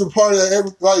this is the part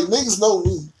that niggas know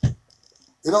me.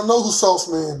 They don't know who Sauce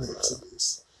Man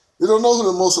is. They don't know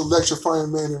who the most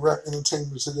electrifying man in rap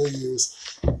entertainment today is.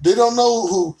 They don't know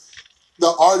who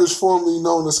the artist formerly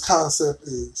known as Concept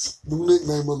is. New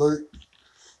nickname alert.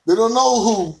 They don't know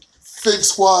who Fick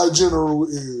Squad General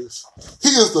is. He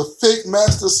is the Fick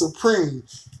Master Supreme.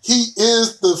 He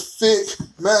is the Fick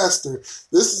Master.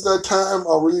 This is that time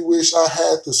I really wish I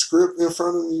had the script in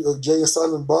front of me of Jay and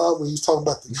Silent Bob when he was talking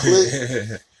about the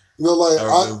clip. You know, like,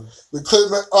 the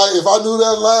clip, if I knew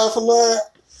that line for line,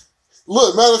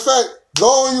 look, matter of fact, go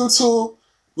on YouTube,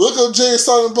 look up Jay and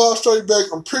Silent Bob straight back.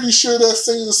 I'm pretty sure that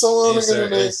scene is somewhere on the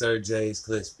internet. Insert Jay's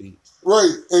clip speech.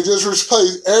 Right, and just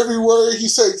replace every word he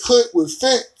said clip with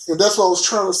Fick, and that's what I was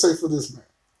trying to say for this man.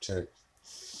 Church.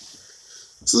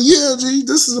 So yeah, G,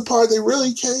 this is the part they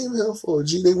really came here for,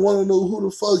 G. They want to know who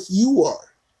the fuck you are.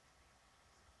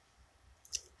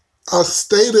 I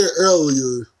stated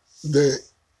earlier that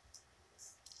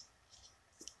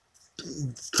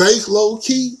fake low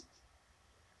key,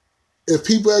 if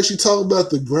people actually talk about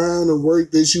the grind and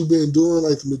work that you've been doing,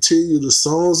 like the material, the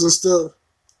songs and stuff,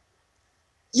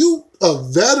 you a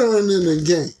veteran in the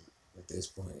game. At this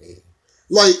point, yeah.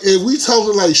 Like, if we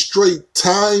talking like straight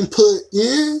time put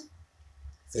in,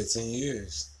 15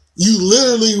 years. You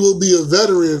literally will be a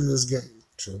veteran in this game.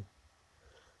 True.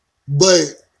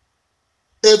 But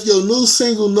if your new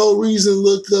single, No Reason,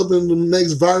 look up in the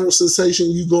next viral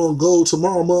sensation, you gonna go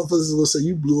tomorrow, motherfuckers will say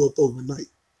you blew up overnight.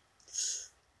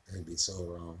 That'd be so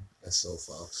wrong. That's so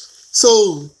false.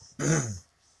 So,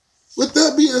 with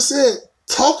that being said,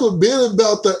 talk a bit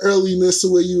about the earliness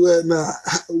of where you at now.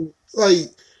 Like,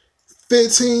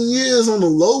 15 years on the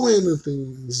low end of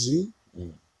things, G.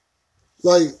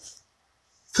 Like,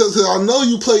 because I know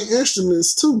you play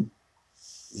instruments too.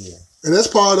 Yeah. And that's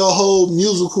part of the whole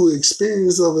musical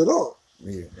experience of it all.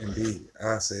 Yeah, indeed.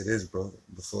 I say this, bro.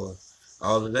 Before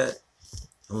all of that,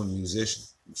 I'm a musician.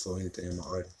 Before anything, I'm an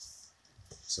artist.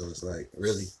 So it's like,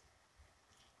 really,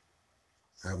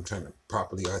 I'm trying to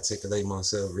properly articulate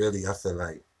myself. Really, I feel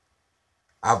like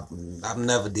I've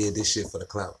never did this shit for the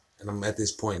clout. And I'm at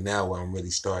this point now where I'm really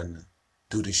starting to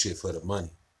do this shit for the money.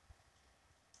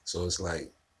 So it's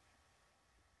like,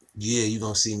 yeah, you're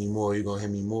going to see me more, you're going to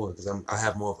hear me more, because I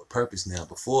have more of a purpose now.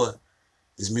 Before,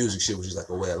 this music shit was just like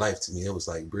a way of life to me. It was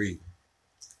like breathing.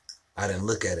 I didn't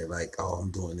look at it like, oh,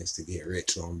 I'm doing this to get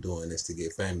rich, or I'm doing this to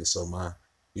get famous. So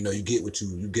you get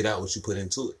you get out what you put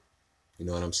into it. You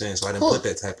know what I'm saying? So I didn't put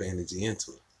that type of energy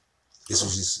into it. This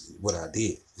was just what I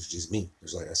did. It's just me.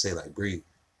 It's like I say, like breathe.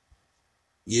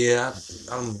 Yeah,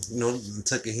 I'm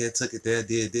took it here, took it there,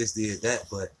 did this, did that,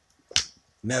 but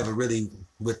never really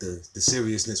with the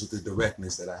seriousness, with the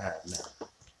directness that I have now.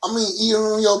 I mean, even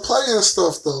on your playing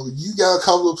stuff, though, you got a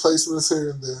couple of placements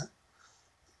here and there.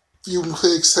 Few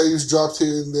mixtapes dropped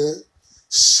here and there.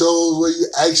 Shows where you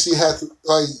actually had to,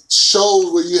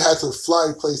 shows where you had to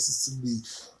fly places to be.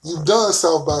 You've done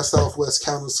South by Southwest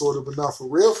kind of, sort of, but not for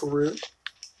real, for real.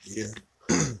 Yeah.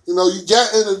 You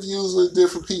got interviews with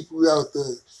different people out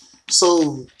there.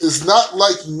 So it's not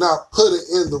like you not putting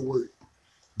in the work.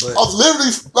 But I've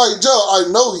literally, Joe, I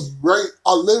know you, right?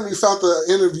 I literally found the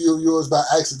interview of yours by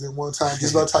accident one time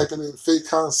just by typing in Fake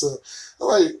Concept. I'm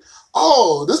like,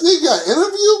 oh, this nigga got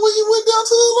interviewed when you went down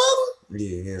to Atlanta?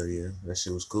 Yeah, hell yeah. That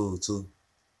shit was cool too.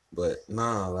 But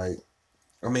nah, at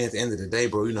the end of the day,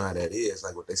 bro, you know how that is.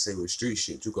 Like what they say with street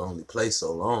shit, you can only play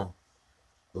so long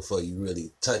before you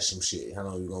really touch some shit. How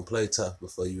long you gonna play tough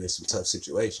before you in some tough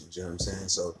situations? You know what I'm saying?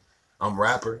 So I'm a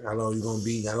rapper. How long you gonna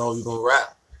be? How long you gonna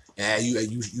rap? And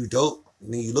you dope,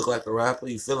 and then you look like a rapper,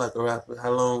 you feel like a rapper.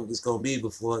 How long it's gonna be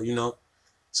before,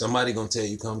 somebody gonna tell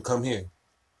you come here.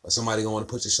 Or somebody gonna wanna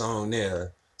put your song there.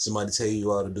 Or somebody tell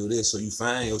you ought to do this. So you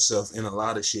find yourself in a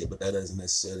lot of shit, but that doesn't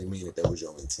necessarily mean that was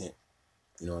your intent.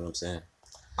 You know what I'm saying?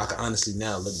 I can honestly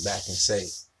now look back and say,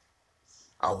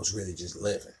 I was really just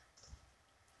living.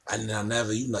 And I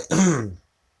never, you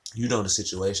know the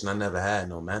situation, I never had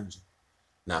no manager.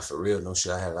 Not for real, no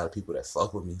shit. I had a lot of people that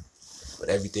fuck with me. But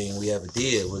everything we ever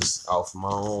did was off my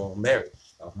own merit,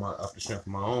 off the strength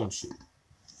of my own shit.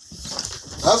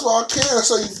 That's why I can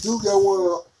say you do get one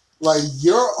of,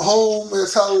 your whole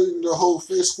mentality, the whole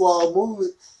Fick Squad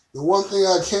movement. The one thing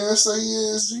I can say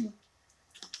is, G,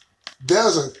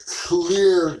 there's a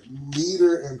clear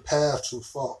leader and path to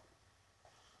follow.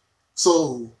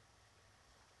 So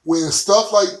when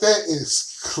stuff like that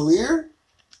is clear,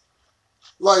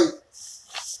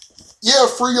 yeah,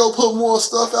 Frio put more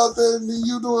stuff out there than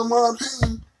you do, in my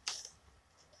opinion.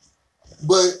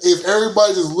 But if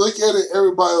everybody just look at it,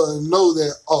 everybody will know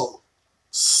that, oh,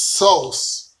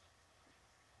 Sauce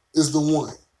is the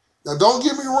one. Now, don't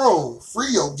get me wrong.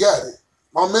 Frio got it.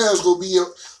 My man's gonna be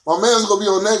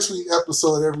on next week's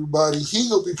episode, everybody. He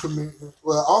gonna be premiering.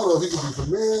 Well, I don't know if he could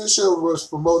be premiering shit or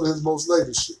promoting his most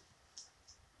latest shit.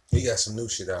 He got some new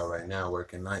shit out right now,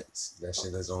 Working Nights. That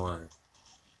shit is on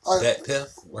that Piff,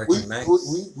 Working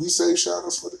Nights. We say shout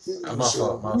outs for the kid. My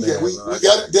fault, my we bad. we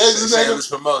got a designated Shameless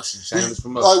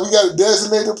promotion. Like we got a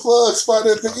designated plug spot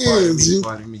at the end.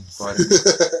 Pardon me.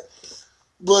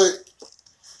 But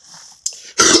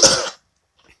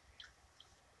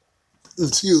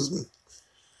excuse me.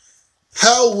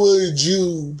 How would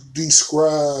you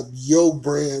describe your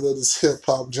brand of this hip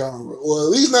hop genre? Or at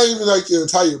least not even like your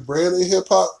entire brand of hip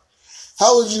hop.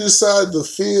 How would you decide to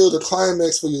feel the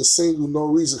climax for your single No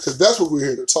Reason? Because that's what we're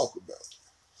here to talk about.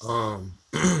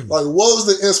 Like, what was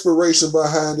the inspiration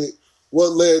behind it?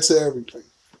 What led to everything?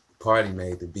 Party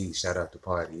made the beat. Shout out to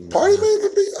Party. You know, Party made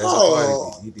the beat? That's a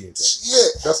party beat. He did that. Yeah,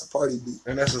 that's a party beat.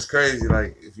 And that's what's crazy.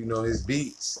 Like, if you know his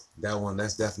beats,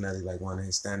 that's definitely like one of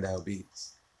his standout beats.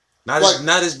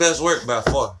 Not his best work by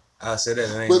far. I'll say that.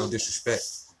 It ain't no disrespect.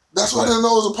 That's why I didn't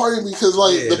know it was a party beat, because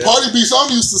the party beats I'm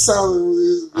used to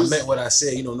sounding. I meant what I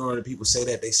said. You know, normally people say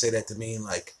that. They say that to mean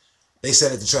like, they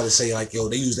said it to try to say like, yo,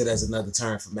 they use that as another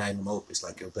term for magnum opus,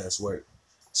 like your best work.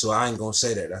 So I ain't gonna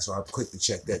say that. That's why I'm quick to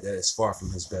check that it's far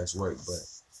from his best work, but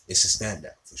it's a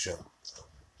standout for sure.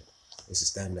 It's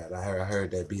a standout. I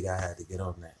heard that beat. I had to get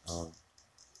on that.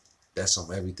 That's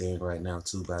on everything right now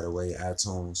too, by the way.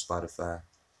 iTunes, Spotify,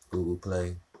 Google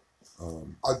Play.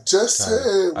 I just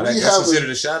said we have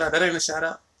considered a shout out. That ain't a shout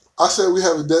out. I said we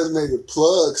have a designated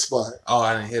plug spot. Oh,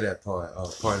 I didn't hear that part.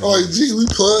 Like, gee, we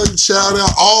plug, shout out,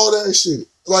 all that shit.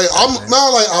 Like, I'm not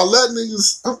like I let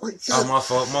niggas. I'm like, God. Oh, my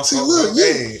fault. See, look,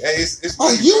 it's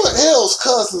like you and L's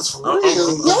cousins for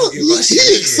real. He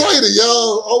excited,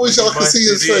 y'all. I wish y'all could see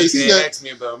his face. He asked me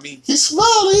about me. He's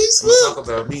smiling. He's smiling. Talk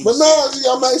about me. But no,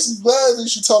 I'm actually glad that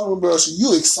you're talking about you.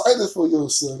 You excited for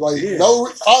yourself. Like,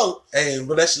 Hey,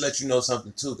 but that should let you know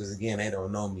something too, because again, they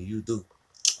don't know me. You do.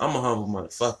 I'm a humble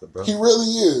motherfucker, bro. He really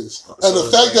is. And the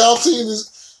fact that I'm seeing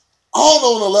this. I don't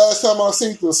know when the last time I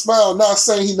seen him smile, not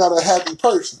saying he's not a happy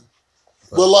person.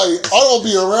 But like, I don't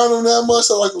be around him that much.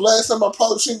 So like the last time I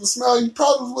probably seen him smile, he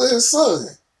probably was with his son.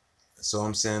 So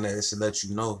I'm saying that it should let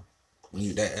you know.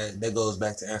 That goes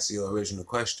back to answer your original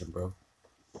question, bro.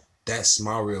 That's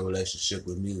my real relationship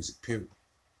with music, period.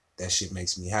 That shit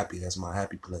makes me happy. That's my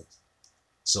happy place.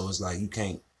 So it's like you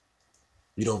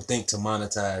don't think to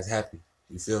monetize happy.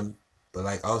 You feel me? But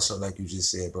like also like you just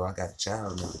said, bro, I got a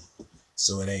child now.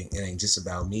 So it ain't just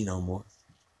about me no more.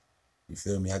 You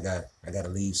feel me? I gotta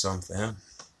leave something for him.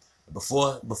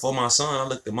 Before my son, I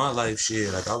looked at my life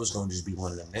shit like I was gonna just be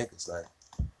one of them niggas, like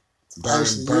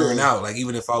burn out. Like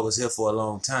even if I was here for a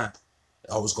long time,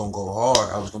 I was gonna go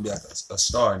hard. I was gonna be like a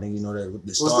star, and then you know that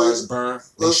the stars burn,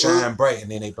 they shine bright,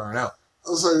 and then they burn out. I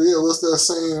was like, yeah, what's that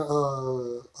saying?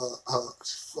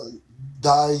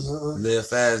 Die young. Live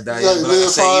fast, die young. young.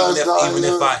 Live fast, die young.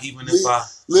 Even if I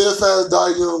live fast, die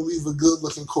young, leave a good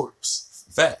looking corpse.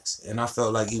 Facts. And I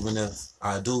felt like even if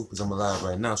I do, because I'm alive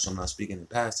right now, so I'm not speaking in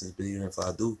past tense, but even if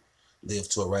I do live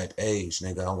to a ripe age,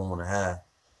 nigga, I want to have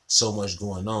so much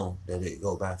going on that it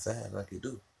go by fast like it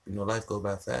do. You know, life go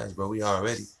by fast, bro. We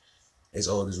already as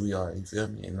old as we are, you feel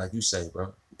me? And like you say,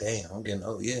 bro, damn, I'm getting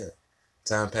old, yeah.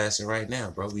 Time passing right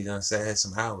now, bro. We done had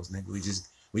some hours, nigga.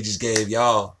 We just gave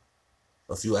y'all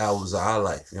a few hours of our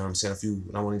life. You know what I'm saying?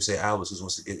 I won't even say hours because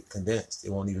once it get condensed,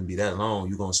 it won't even be that long.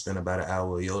 You're going to spend about an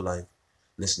hour of your life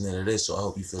listening to this. So I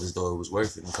hope you feel as though it was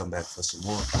worth it and come back for some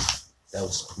more. That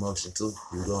was a promotion too.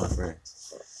 You going,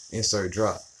 friends. Insert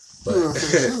drop.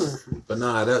 But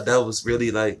nah, that was really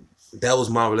like, that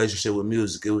was my relationship with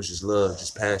music. It was just love,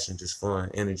 just passion, just fun,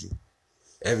 energy,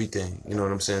 everything. You know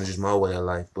what I'm saying? Just my way of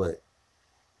life. But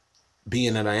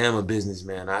being that I am a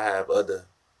businessman, I have other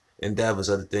endeavors,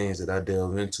 other things that I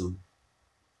delve into.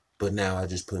 But now I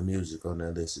just put music on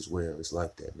that list as well. It's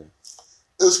like that now.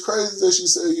 It's crazy that you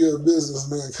say you're a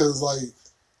businessman, because like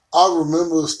I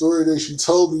remember a story that you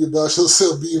told me about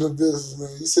yourself being a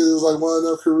businessman. You said it was like one of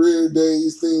them career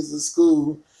days, things in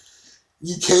school.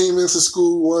 You came into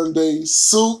school one day,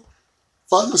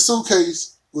 fucking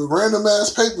suitcase with random ass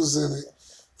papers in it.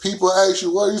 People ask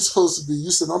you, what are you supposed to be? You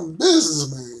said, I'm a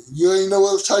businessman. You ain't know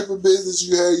what type of business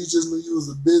you had. You just knew you was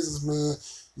a businessman.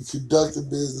 You conducted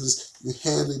business.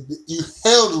 You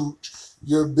handled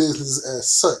your business as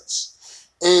such.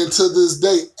 And to this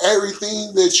day,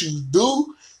 everything that you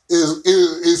do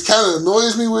is kind of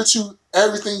annoys me with you.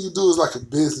 Everything you do is like a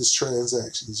business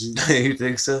transaction. You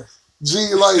think so?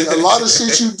 G, like a lot of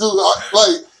shit you do,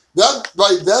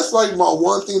 that's like my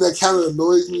one thing that kind of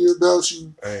annoys me about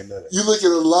you. I ain't know that. You look at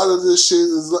a lot of this shit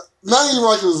is like, not even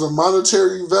like it's a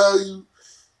monetary value,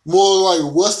 more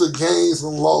like what's the gains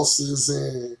and losses,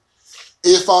 and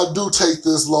if I do take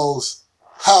this loss,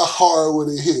 how hard would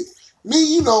it hit?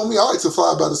 Me, you know me, I like to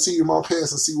fly by the seat of my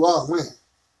pants and see why I win.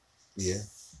 Yeah.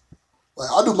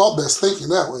 Like I do my best thinking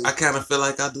that way. I kind of feel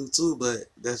like I do too, but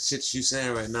that shit you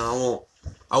saying right now,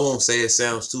 I won't say it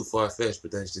sounds too far fetched,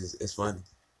 but that's just it's funny.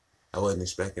 I wasn't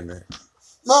expecting that.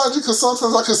 Nah, just because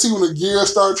sometimes I can see when the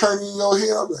gears start turning in your head.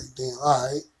 I'm like, damn, all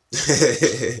right.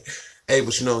 Hey,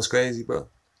 but you know what's crazy, bro?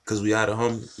 Because we out of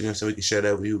home, you know what I'm saying? We can share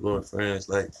that with you going friends.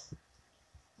 Like,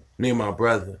 me and my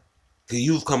brother, because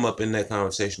you've come up in that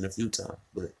conversation a few times,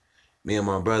 but me and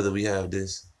my brother, we have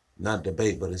this, not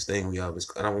debate, but this thing we always,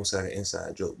 I don't want to say an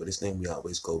inside joke, but this thing we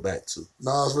always go back to.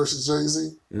 Nas versus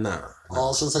Jay-Z? Nah. I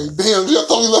also say, damn, I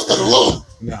thought we left that alone.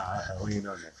 Nah, we ain't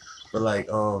know that. But like,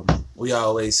 we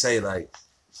always say like,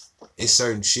 it's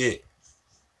certain shit.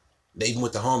 Even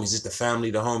with the homies, it's the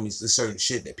family, the homies. There's certain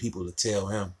shit that people will tell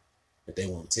him that they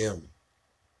won't tell me.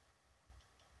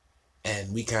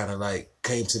 And we kind of like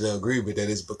came to the agreement that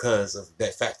it's because of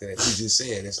that factor that you just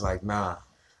said. It's like, nah,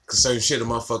 cause certain shit a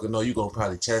motherfucker know you gonna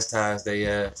probably chastise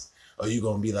their ass, or you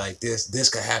gonna be like, this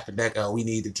could happen, that guy, we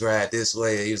need to drive this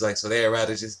way. And he was like, so they'd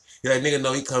rather just, you're like, nigga,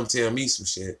 no, he come tell me some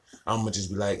shit. I'm gonna just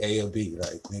be like A or B,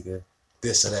 like, nigga,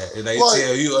 this or that. And they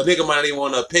tell you, a nigga might not even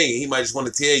want an opinion. He might just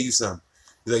want to tell you something.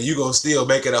 He's like, you gonna still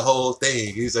make it a whole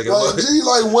thing. He's like, G,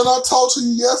 like when I talked to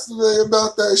you yesterday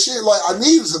about that shit, like I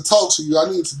needed to talk to you. I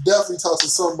needed to definitely talk to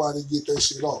somebody and get that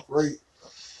shit off, right?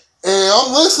 And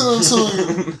I'm listening to you.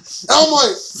 And I'm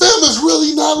like, fam, it's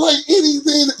really not like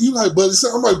anything that you like, but it's,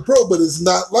 I'm like, bro, but it's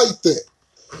not like that.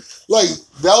 Like,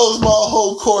 that was my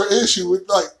whole core issue with,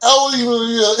 like, I don't even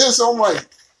real issue. I'm like,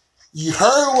 you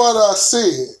heard what I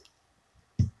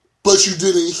said, but you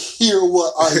didn't hear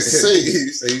what I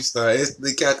said. So you start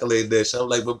instantly calculating that shit. I'm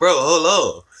like, but bro, hold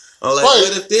on. I'm like,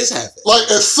 what if this happened? Like,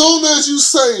 as soon as you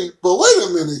say, but wait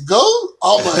a minute, go,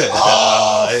 I'm like,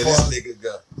 hey, this nigga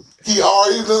go. He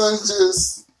already done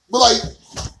just, but like,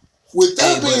 with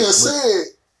that being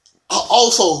said, I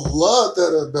also love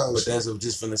that about you. But that's what I'm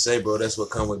just finna say, bro. That's what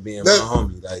come with being my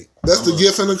homie. Like, that's the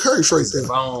gift and the curse right there.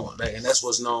 If I don't, like, and that's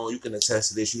what's known. You can attest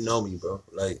to this. You know me, bro.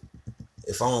 Like,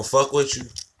 if I don't fuck with you,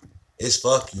 it's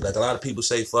fuck you. Like, a lot of people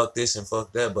say fuck this and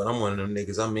fuck that, but I'm one of them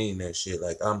niggas. I mean that shit.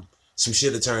 Like, some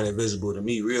shit to turn invisible to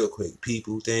me real quick.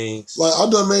 People, things. Like, I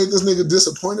done made this nigga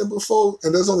disappointed before,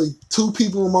 and there's only 2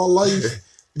 people in my life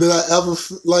that I ever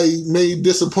like made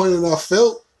disappointed and I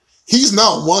felt. He's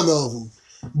not one of them.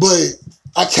 But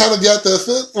I kind of got that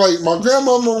feel. Like, my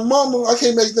grandmama and mama, I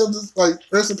can't make them, like,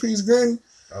 rest in peace, granny.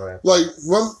 All right. Like,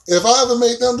 if I ever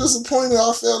made them disappointed,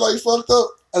 I felt like fucked up.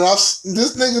 And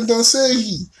this nigga done said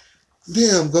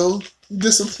damn, go, you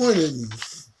disappointed me.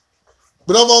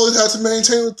 But I've always had to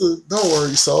maintain with don't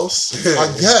worry, Sauce. I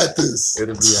got this.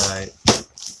 It'll be all right.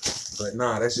 But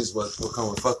nah, that's just what come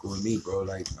with fucking with me, bro.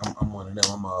 Like, I'm one of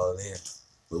them. I'm all in.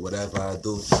 But whatever I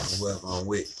do, whoever I'm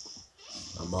with,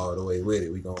 I'm all the way with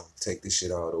it. We gonna take this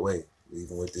shit all the way.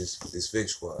 Even with this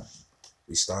Fix Squad.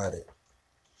 We started.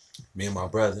 Me and my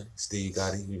brother, Steve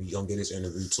Gotti, he gonna get his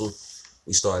interview too.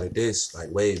 We started this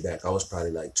like way back. I was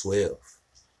probably like 12.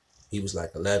 He was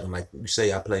like 11. Like you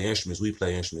say, I play instruments. We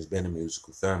play instruments. Been a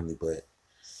musical family, but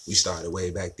we started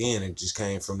way back then. It just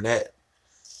came from that.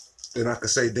 And I could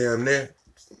say damn near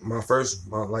one of my first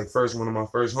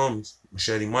homies,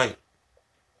 Machete Mike.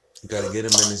 You gotta get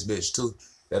him in this bitch too.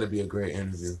 That'll be a great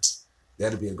interview.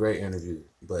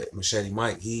 But Machete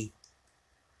Mike, he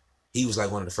was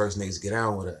like one of the first niggas to get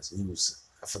on with us.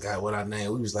 I forgot what our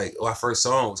name. We was like, our first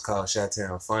song was called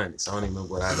Chi-Town Finest. I don't even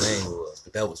remember what our name was,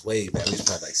 but that was way back. We was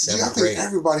probably like 7th grade. I think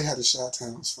everybody had a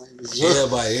Chi-Town Finest.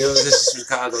 Everybody, it was just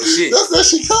Chicago shit. That's that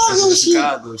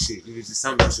Chicago shit. It was just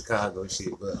some of Chicago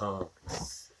shit. But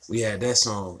we had that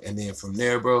song, and then from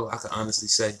there, bro, I could honestly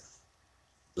say,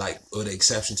 like, with the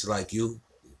exception to like you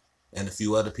and a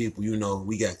few other people, you know,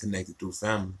 we got connected through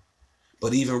family.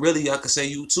 But even really, I could say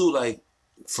you too, like,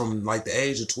 from like the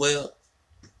age of 12,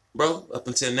 bro, up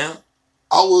until now.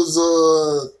 I was,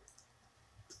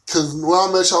 because when I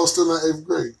met you, I was still in 8th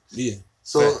grade. Yeah.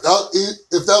 So if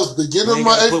that was the beginning of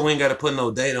my 8th... We ain't got to put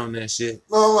no date on that shit.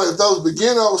 No, I'm like, if that was the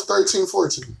beginning, I was 13,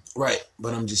 14. Right,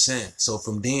 but I'm just saying. So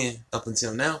from then up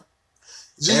until now,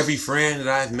 every friend that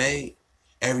I've made,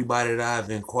 everybody that I've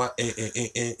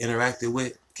interacted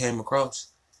with, came across,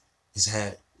 has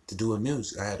had to do with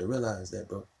music. I had to realize that,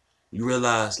 bro. You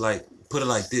realize, like, put it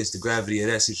like this, the gravity of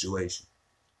that situation.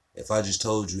 If I just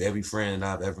told you every friend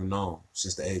that I've ever known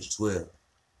since the age of 12,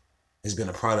 has been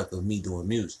a product of me doing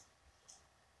music.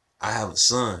 I have a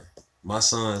son. My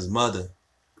son's mother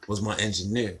was my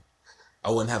engineer. I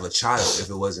wouldn't have a child if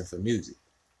it wasn't for music.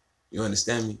 You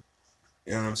understand me?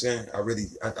 You know what I'm saying?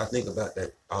 I think about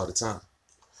that all the time.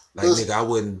 Like,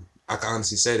 nigga, I can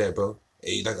honestly say that, bro.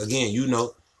 Hey, like, again, you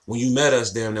know, when you met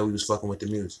us, damn, that we was fucking with the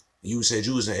music. You said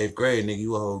you was in 8th grade, nigga,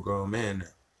 you a whole grown man now.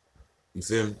 You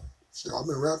feel me? Shit, I've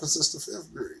been rapping since the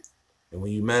 5th grade. And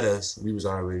when you met us, we was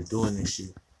already doing this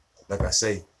shit. Like I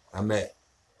say, I met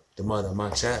the mother of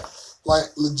my child. Like,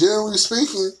 legitimately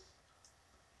speaking,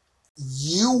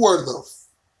 you were the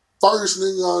first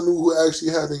nigga I knew who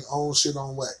actually had their own shit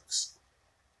on wax.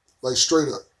 Like, straight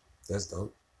up. That's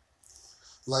dope.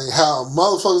 Like, how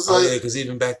motherfuckers Oh, like... yeah, because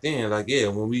even back then, like, yeah,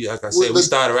 when we, like I said, we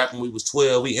started rapping when we was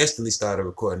 12, we instantly started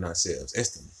recording ourselves.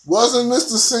 Instantly. Wasn't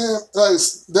Mr. Sam, like,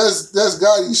 that's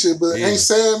Gotti shit, but ain't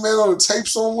Sandman on the tape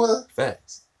somewhere?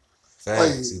 Facts.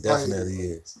 Like, he definitely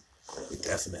is. It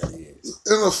definitely is.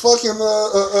 In a fucking,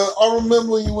 I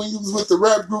remember when you was with the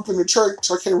rap group in the church.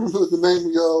 I can't remember what the name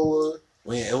of y'all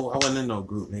I wasn't in no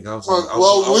group, nigga. I was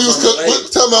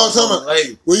tell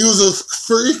me. When you was a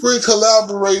frequent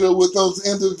collaborator with those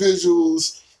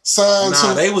individuals signed to...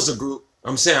 Nah, they was a group.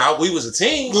 I'm saying we was a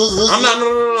team. I'm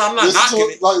not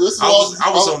knocking it. Like, I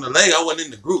was on the leg. I wasn't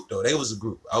in the group though. They was a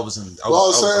group. I was saying is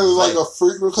like a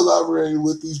frequent collaborator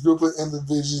with these group of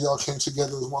individuals. Y'all came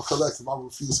together as one collective. I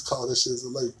refuse to call that shit as a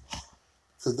label.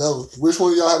 Cause that was, which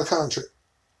one of y'all had a contract?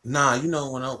 Nah, you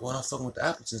know when I fucking with the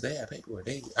Appletons, they had paperwork.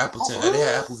 They had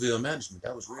Appleville management.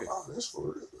 That was real. Oh, that's for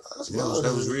real.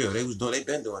 That was real. They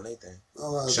been doing their thing.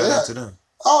 Shout out to them.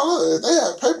 Oh, look, if they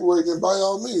had paperwork, then by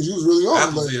all means, you was really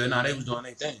on Appleville, they was doing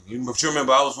their thing. You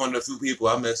remember, I was one of the few people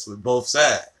I messed with both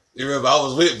sides. You remember, I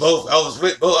was with both. I was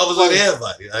with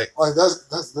everybody. Like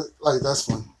that's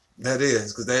funny. That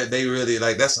is, because they really,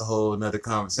 like, that's a whole nother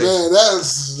conversation. Man, I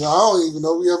don't even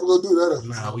know we ever gonna do that.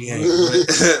 Nah, we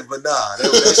ain't. But nah, that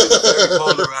shit was very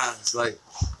polarized. Like,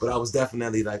 but I was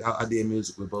definitely, like, I did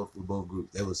music with both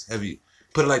groups. That was heavy.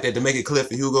 Put it like that, to make it clear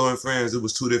for Hugo and friends, it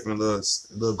was two different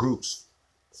little groups.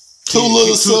 Two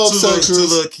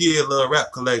subsections. Two little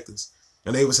rap collectors.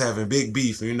 And they was having big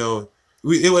beef, you know.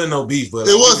 It wasn't no beef, but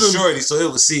it wasn't shorty, so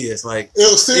it was serious. Like, it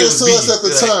was serious to us at the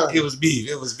time. It was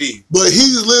beef. But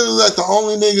he's literally like the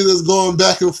only nigga that's going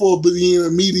back and forth, being an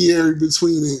intermediary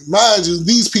between it. Mind you,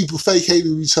 these people fake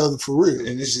hated each other for real.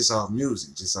 And it's just off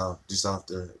music, just off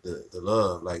the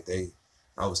love. Like,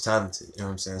 I was talented. You know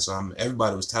what I'm saying? So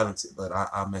everybody was talented, but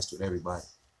I messed with everybody.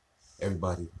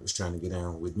 Everybody was trying to get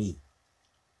down with me.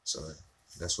 So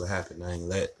that's what happened. I ain't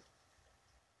let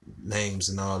names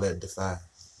and all that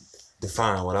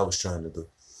define what I was trying to do.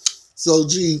 So,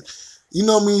 G, you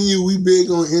know me and you, we big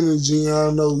on energy, and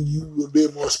I know you a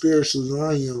bit more spiritual than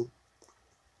I am.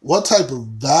 What type of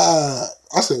vibe?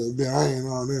 I said, I ain't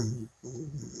on them.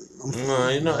 No,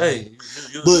 you know, hey,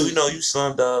 you know, you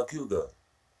Slumdog Hugo.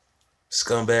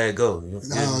 Scumbag Go.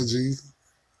 Nah, G.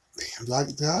 Damn,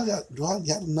 do I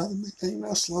got another nickname now?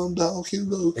 Slumdog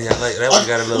Hugo? Yeah, like that one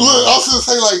got a little... Look, I was going to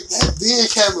say, like, then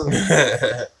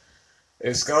camera.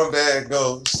 It's Scumbag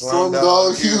Go.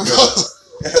 Slumdog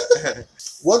Hugo.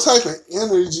 What type of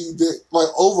energy like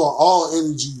overall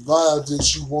energy vibe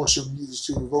that you want your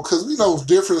music to evoke? Because we know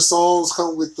different songs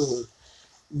come with the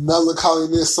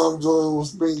melancholiness, some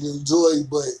joys bringing joy,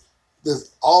 but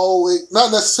there's always,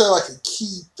 not necessarily like a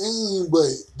key theme, but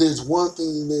there's one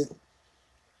thing that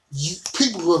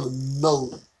people gonna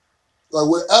know. Like,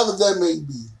 whatever that may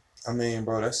be. I mean,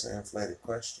 bro, that's an inflated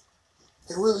question.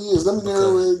 It really is. Let me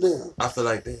narrow it down. I feel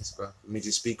like this, bro. Let me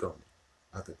just speak on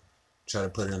it. I could try to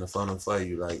put it in the funnel for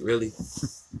you. Like, really?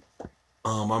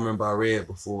 I remember I read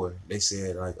before, they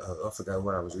said, like, I forgot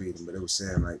what I was reading, but it was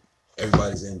saying, like,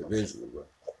 everybody's an individual, bro.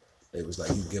 It was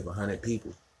like, you give 100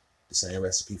 people the same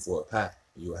recipe for a pie,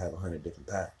 you will have 100 different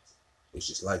pies. It's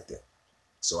just like that.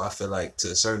 So I feel like,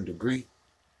 to a certain degree,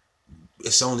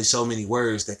 it's only so many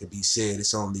words that could be said.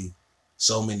 It's only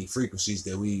so many frequencies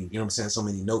that you know what I'm saying? So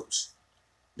many notes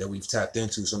that we've tapped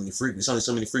into, so many frequencies. It's only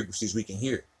so many frequencies we can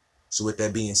hear. So with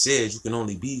that being said, you can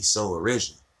only be so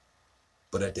original.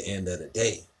 But at the end of the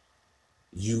day,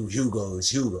 Hugo is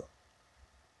Hugo.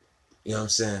 You know what I'm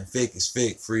saying? Fick is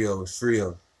Fick, Frio is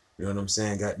Frio. You know what I'm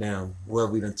saying? Goddamn,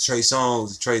 whoever we done, Trey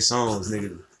Songz is Trey Songz,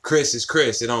 nigga. Chris is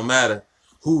Chris. It don't matter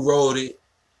who wrote it,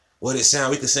 what it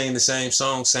sound. We could sing the same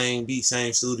song, same beat,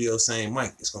 same studio, same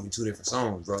mic. It's gonna be two different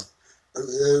songs, bro.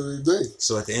 Every day.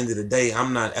 So at the end of the day,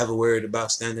 I'm not ever worried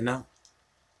about standing out.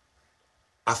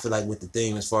 I feel like with the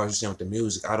thing, as far as you're saying with the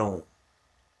music,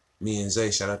 me and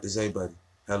Zay, shout out to Zay, buddy,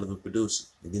 hell of a producer.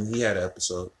 And then he had an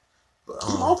episode. But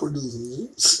I'm producing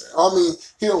it. I mean,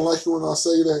 he don't like it when I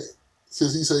say that.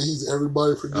 Because he said he's everybody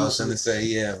I was producer. gonna say,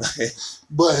 yeah.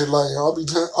 But like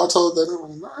I told that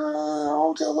I'm like, nah, I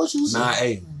don't care what you say. Nah,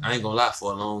 hey, I ain't gonna lie.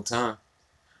 For a long time,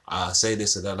 I say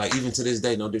this or that. Like even to this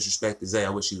day, no disrespect to Zay. I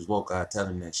wish he was woke. I tell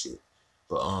him that shit.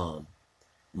 But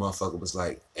motherfucker was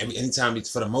like, anytime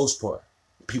for the most part,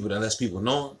 people that less people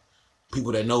know him,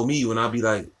 people that know me, when I be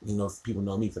like, you know, if people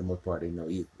know me for the most part, they know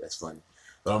you. That's funny.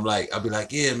 But I'll be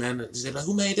like, yeah, man. They're like,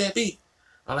 who made that beat?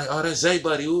 I'm like, oh, that's Zay,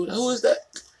 buddy. Who is that?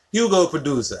 Hugo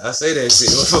producer. I say that shit.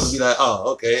 Motherfucker be like,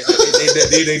 oh, okay.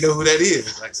 They know who that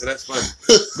is. Like, so that's funny.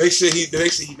 Make sure he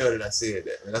know that I said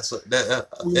that. And that's what We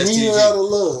that's mean it TG. out of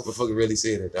love. Motherfucker really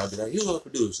said that. I'll be like, Hugo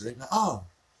producer. They be like, oh,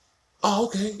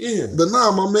 okay, yeah. But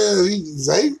nah, my man,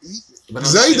 Zay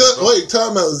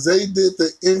time out. Zay did the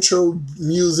intro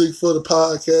music for the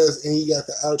podcast, and he got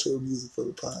the outro music for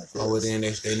the podcast. Oh, well, then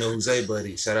they know who Zay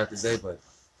Buddy. Shout out to Zay Buddy.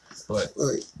 But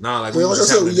like, we were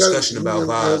just having a discussion about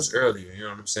vibes earlier. You know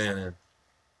what I'm saying? And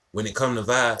when it comes to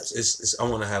vibes, it's I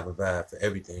want to have a vibe for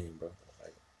everything, bro.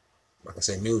 Like I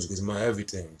say, music is my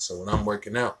everything. So when I'm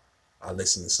working out, I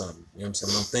listen to something. You know what I'm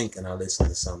saying? When I'm thinking, I listen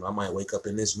to something. I might wake up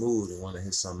in this mood and want to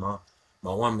hear something.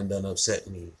 My woman done upset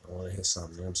me. I want to hear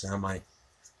something. You know what I'm saying? I might,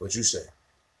 what you say?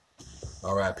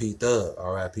 R.I.P. Thug,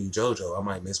 R.I.P. JoJo. I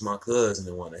might miss my cousin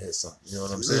and want to hear something. You know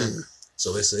what I'm saying?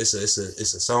 So it's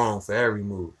a song for every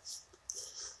mood.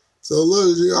 So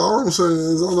look, all I'm saying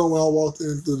is, I know when I walked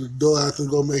in through the door after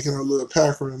go making a little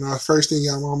packer, and the first thing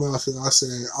out of my mouth is I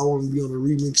said, I want to be on the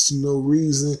remix to No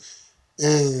Reason,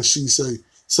 and she say,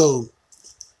 so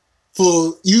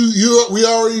for you, we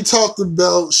already talked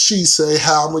about. She say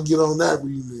how I'm gonna get on that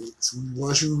remix.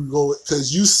 Once you go,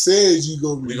 because you said you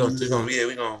go. We ain't even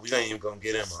gonna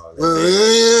get him all that.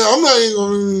 Yeah, I'm not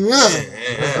even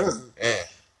gonna. Yeah.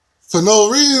 For no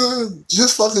reason,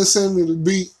 just fucking send me the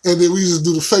beat, and then we just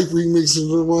do the fake remix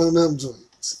of one of them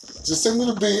joints. Just send me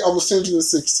the beat. I'm gonna send you a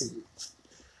 16.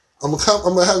 I'm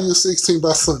gonna have you a 16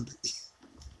 by Sunday.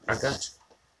 I got you.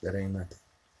 That ain't nothing.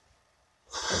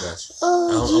 I got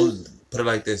you. Put it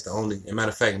like this: matter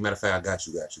of fact, I got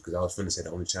you. Because I was finna say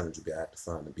the only challenge you got to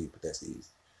find the beat, but that's easy.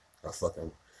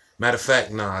 Matter of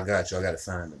fact, no, I got you. I got to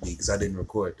find the beat because I didn't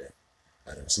record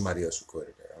that. Somebody else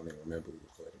recorded that. I don't even remember who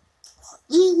recorded it.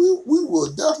 We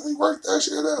will definitely work that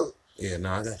shit out. Yeah,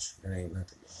 no, I got you. That ain't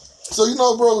nothing. So, you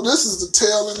know, bro, this is the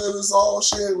tail end of this all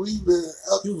shit. We've been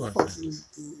up fucking...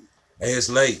 Hey, it's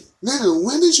late. Nigga,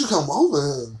 when did you come over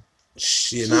here?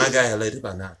 Shit, no, I got here late. It's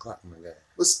about 9 o'clock, my guy.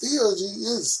 But still, G,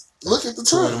 look at the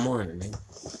time. 2 in the morning, nigga.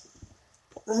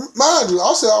 Mind you,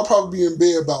 I'll say I'll probably be in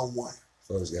bed about 1.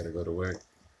 Folks got to go to work.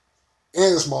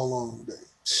 And it's my long day.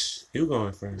 You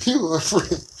going, friend?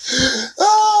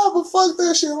 But fuck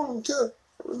that shit. I don't care.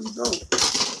 I really don't.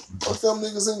 Fuck them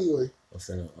niggas anyway. I'm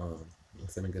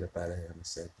finna get up out of here in a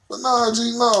second. But nah,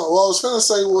 G, no. What I was finna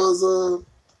say was,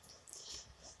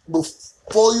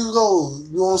 before you go,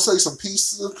 you want to say some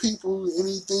peace to the people?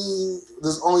 Anything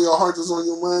that's on your heart, that's on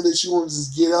your mind that you want to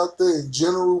just get out there in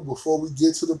general before we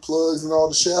get to the plugs and all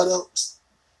the shout outs?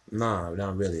 Nah,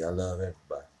 not really. I love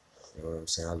everybody. You know what I'm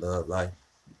saying? I love life.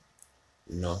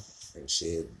 You know? And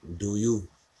shit, do you.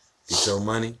 Get your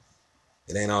money.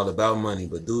 It ain't all about money,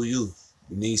 but do you.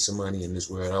 You need some money in this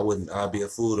world. I'd be a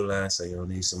fool to lie and say you don't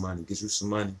need some money. Get you some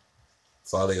money.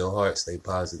 Follow your heart. Stay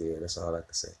positive. That's all I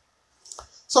can say.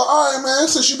 So, all right, man,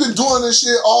 since you've been doing this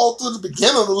shit all through the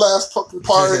beginning of the last fucking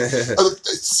part, of the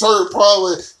third part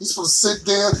where he's supposed to sit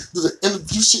down, do the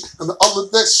interview shit, and all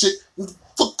of that shit.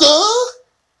 Fucker!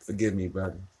 Forgive me,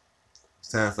 brother. It's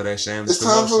time for that shameless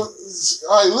promotion.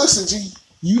 All right, listen, G.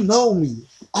 You know me.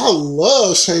 I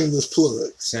love shameless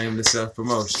plugs. Shameless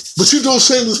self-promotion. But you don't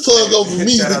shameless plug over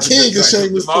me, the king of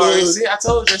shameless plugs. See, I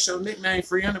told you that's your nickname,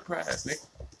 Free Enterprise, nigga.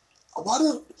 Why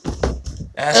the...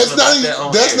 That's not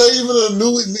even a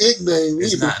new nickname.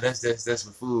 It's not. That's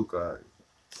for food card.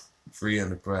 Free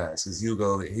Enterprise. Because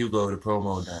Hugo the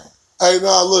promo down. Hey,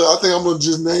 nah, look, I think I'm gonna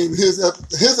just name his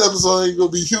episode ain't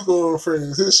gonna be Hugo and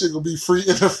Friends. His shit gonna be Free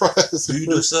Enterprise. Do you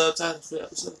do subtitles for the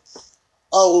episode?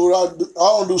 Oh, what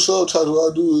I don't do subtitles.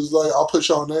 What I do is I'll put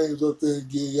y'all names up there and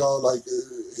give y'all a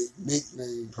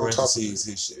nickname. Parentheses,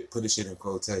 his shit. Put his shit in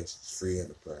quotations. Free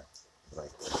Enterprise.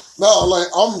 No,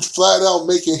 I'm flat out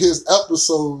making his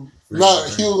episode not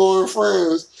Hugo and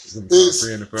Friends. It's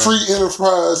Free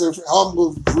Enterprise, and I'm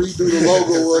gonna redo the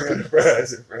logo up.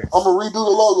 I'm gonna redo the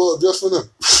logo up just for them.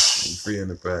 Free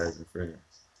Enterprise and Friends.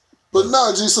 But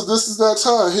nah, G. So this is that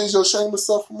time. Here's your shameless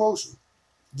self promotion.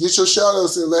 Get your shout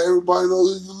outs in. Let everybody know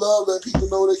who you love. Let people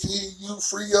know they can hear you,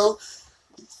 Frio.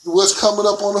 What's coming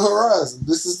up on the horizon?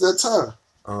 This is that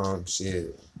time.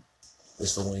 Shit.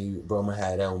 It's for when you, bro, I'm gonna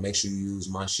have that one. Make sure you use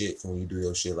my shit for when you do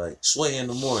your shit like Sway in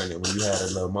the morning. When you had a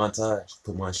little montage,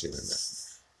 put my shit in there.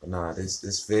 But nah,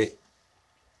 this fit.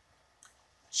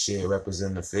 Shit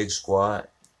representing the Fig Squad.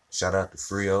 Shout out to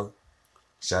Frio.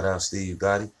 Shout out Steve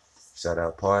Gotti. Shout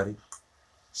out Party.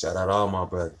 Shout out all my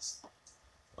brothers.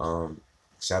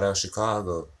 Shout out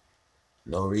Chicago.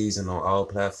 No Reason on all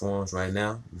platforms right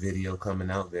now. Video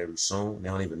coming out very soon. They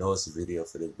don't even know it's a video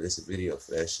for this, but it's a video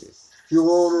for that shit. You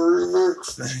on the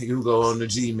remix? You go on the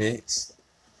G-Mix.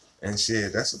 And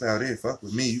shit, that's about it. Fuck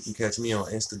with me. You can catch me on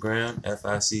Instagram,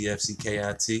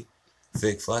 FICFCKIT.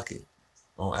 Fig Fuck It.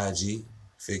 On IG.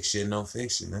 Fig Shit No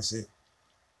Fiction. That's it.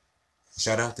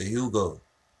 Shout out to Hugo.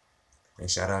 And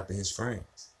shout out to his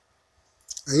friends.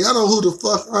 And y'all know who the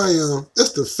fuck I am.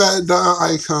 It's the Fat Don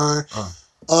Icon.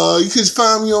 You can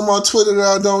find me on my Twitter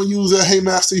that I don't use at Hey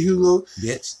Master Hugo.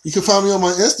 Bitch. You can find me on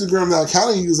my Instagram that I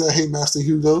kind of use at Hey Master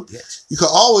Hugo. Yes. You can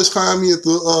always find me at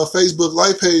the Facebook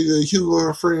Live page at Hugo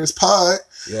and Friends Pod.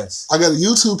 Yes. I got a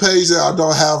YouTube page that I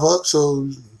don't have up, so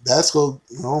that's I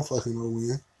don't fucking know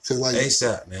when. Cause like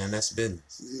ASAP, man, that's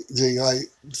business. Like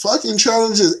fucking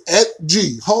challenges at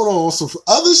G. Hold on, some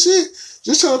other shit.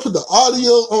 Just trying to put the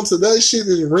audio onto that shit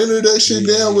and render that shit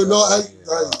down with no.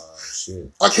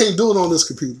 Shit. I can't do it on this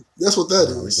computer. That's what that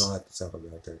is. We gonna have to talk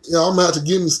about that. Yeah, I'm gonna have to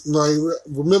give me like.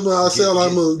 Remember I said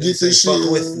I'm gonna get this shit.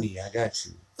 Fuck with me, I got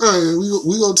you. All right,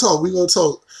 we gonna talk. We gonna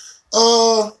talk.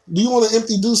 Do you want an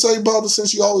empty Douce bottle?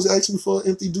 Since you always ask me for an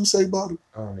empty Douce bottle.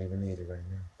 I don't even need it right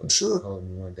now. But Sure. Hold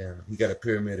me one down. He got a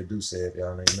pyramid of Douce if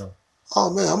y'all ain't know. Oh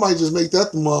man, I might just make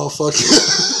that the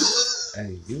motherfucker.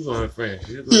 Hey, you was on a friend.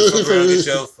 You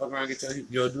was fuck around get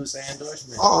your Douce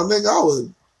endorsement. Oh nigga,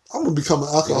 I'm gonna become an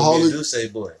You alcoholic. be a Douce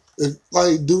boy. And,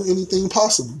 like do anything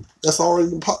possible. That's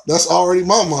already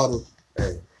my motto.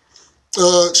 Hey.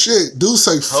 Shit. Douce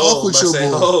fuck with your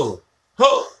boy.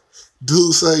 Ho.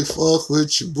 Douce fuck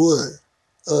with your boy.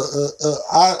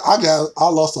 I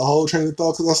lost the whole train of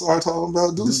thought because I started talking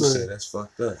about Douce. That's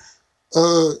fucked up.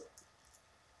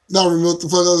 Now remember what the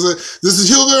fuck I was saying. This is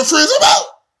Hugo and Friends. I'm out.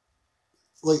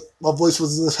 Like my voice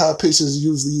was as high pitched as it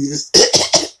usually is.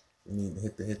 You need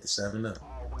to hit the 7-Up.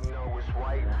 We know it's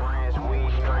white brands,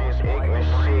 weed strains, ignorant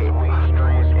shit.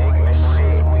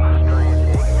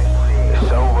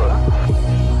 It's over.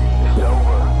 It's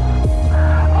over.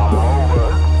 I'm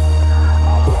over.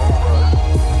 I'm over.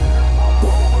 I'm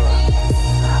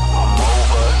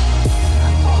over.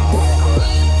 I'm over. I'm over.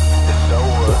 It's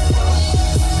over. It's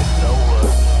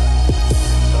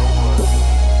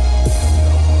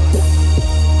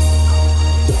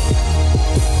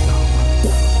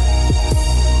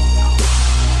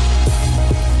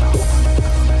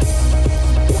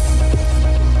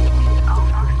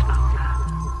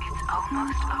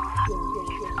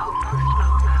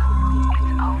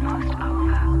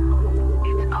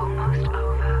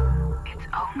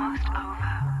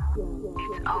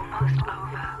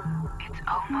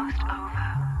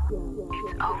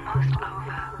over. It's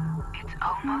over.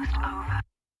 Almost over.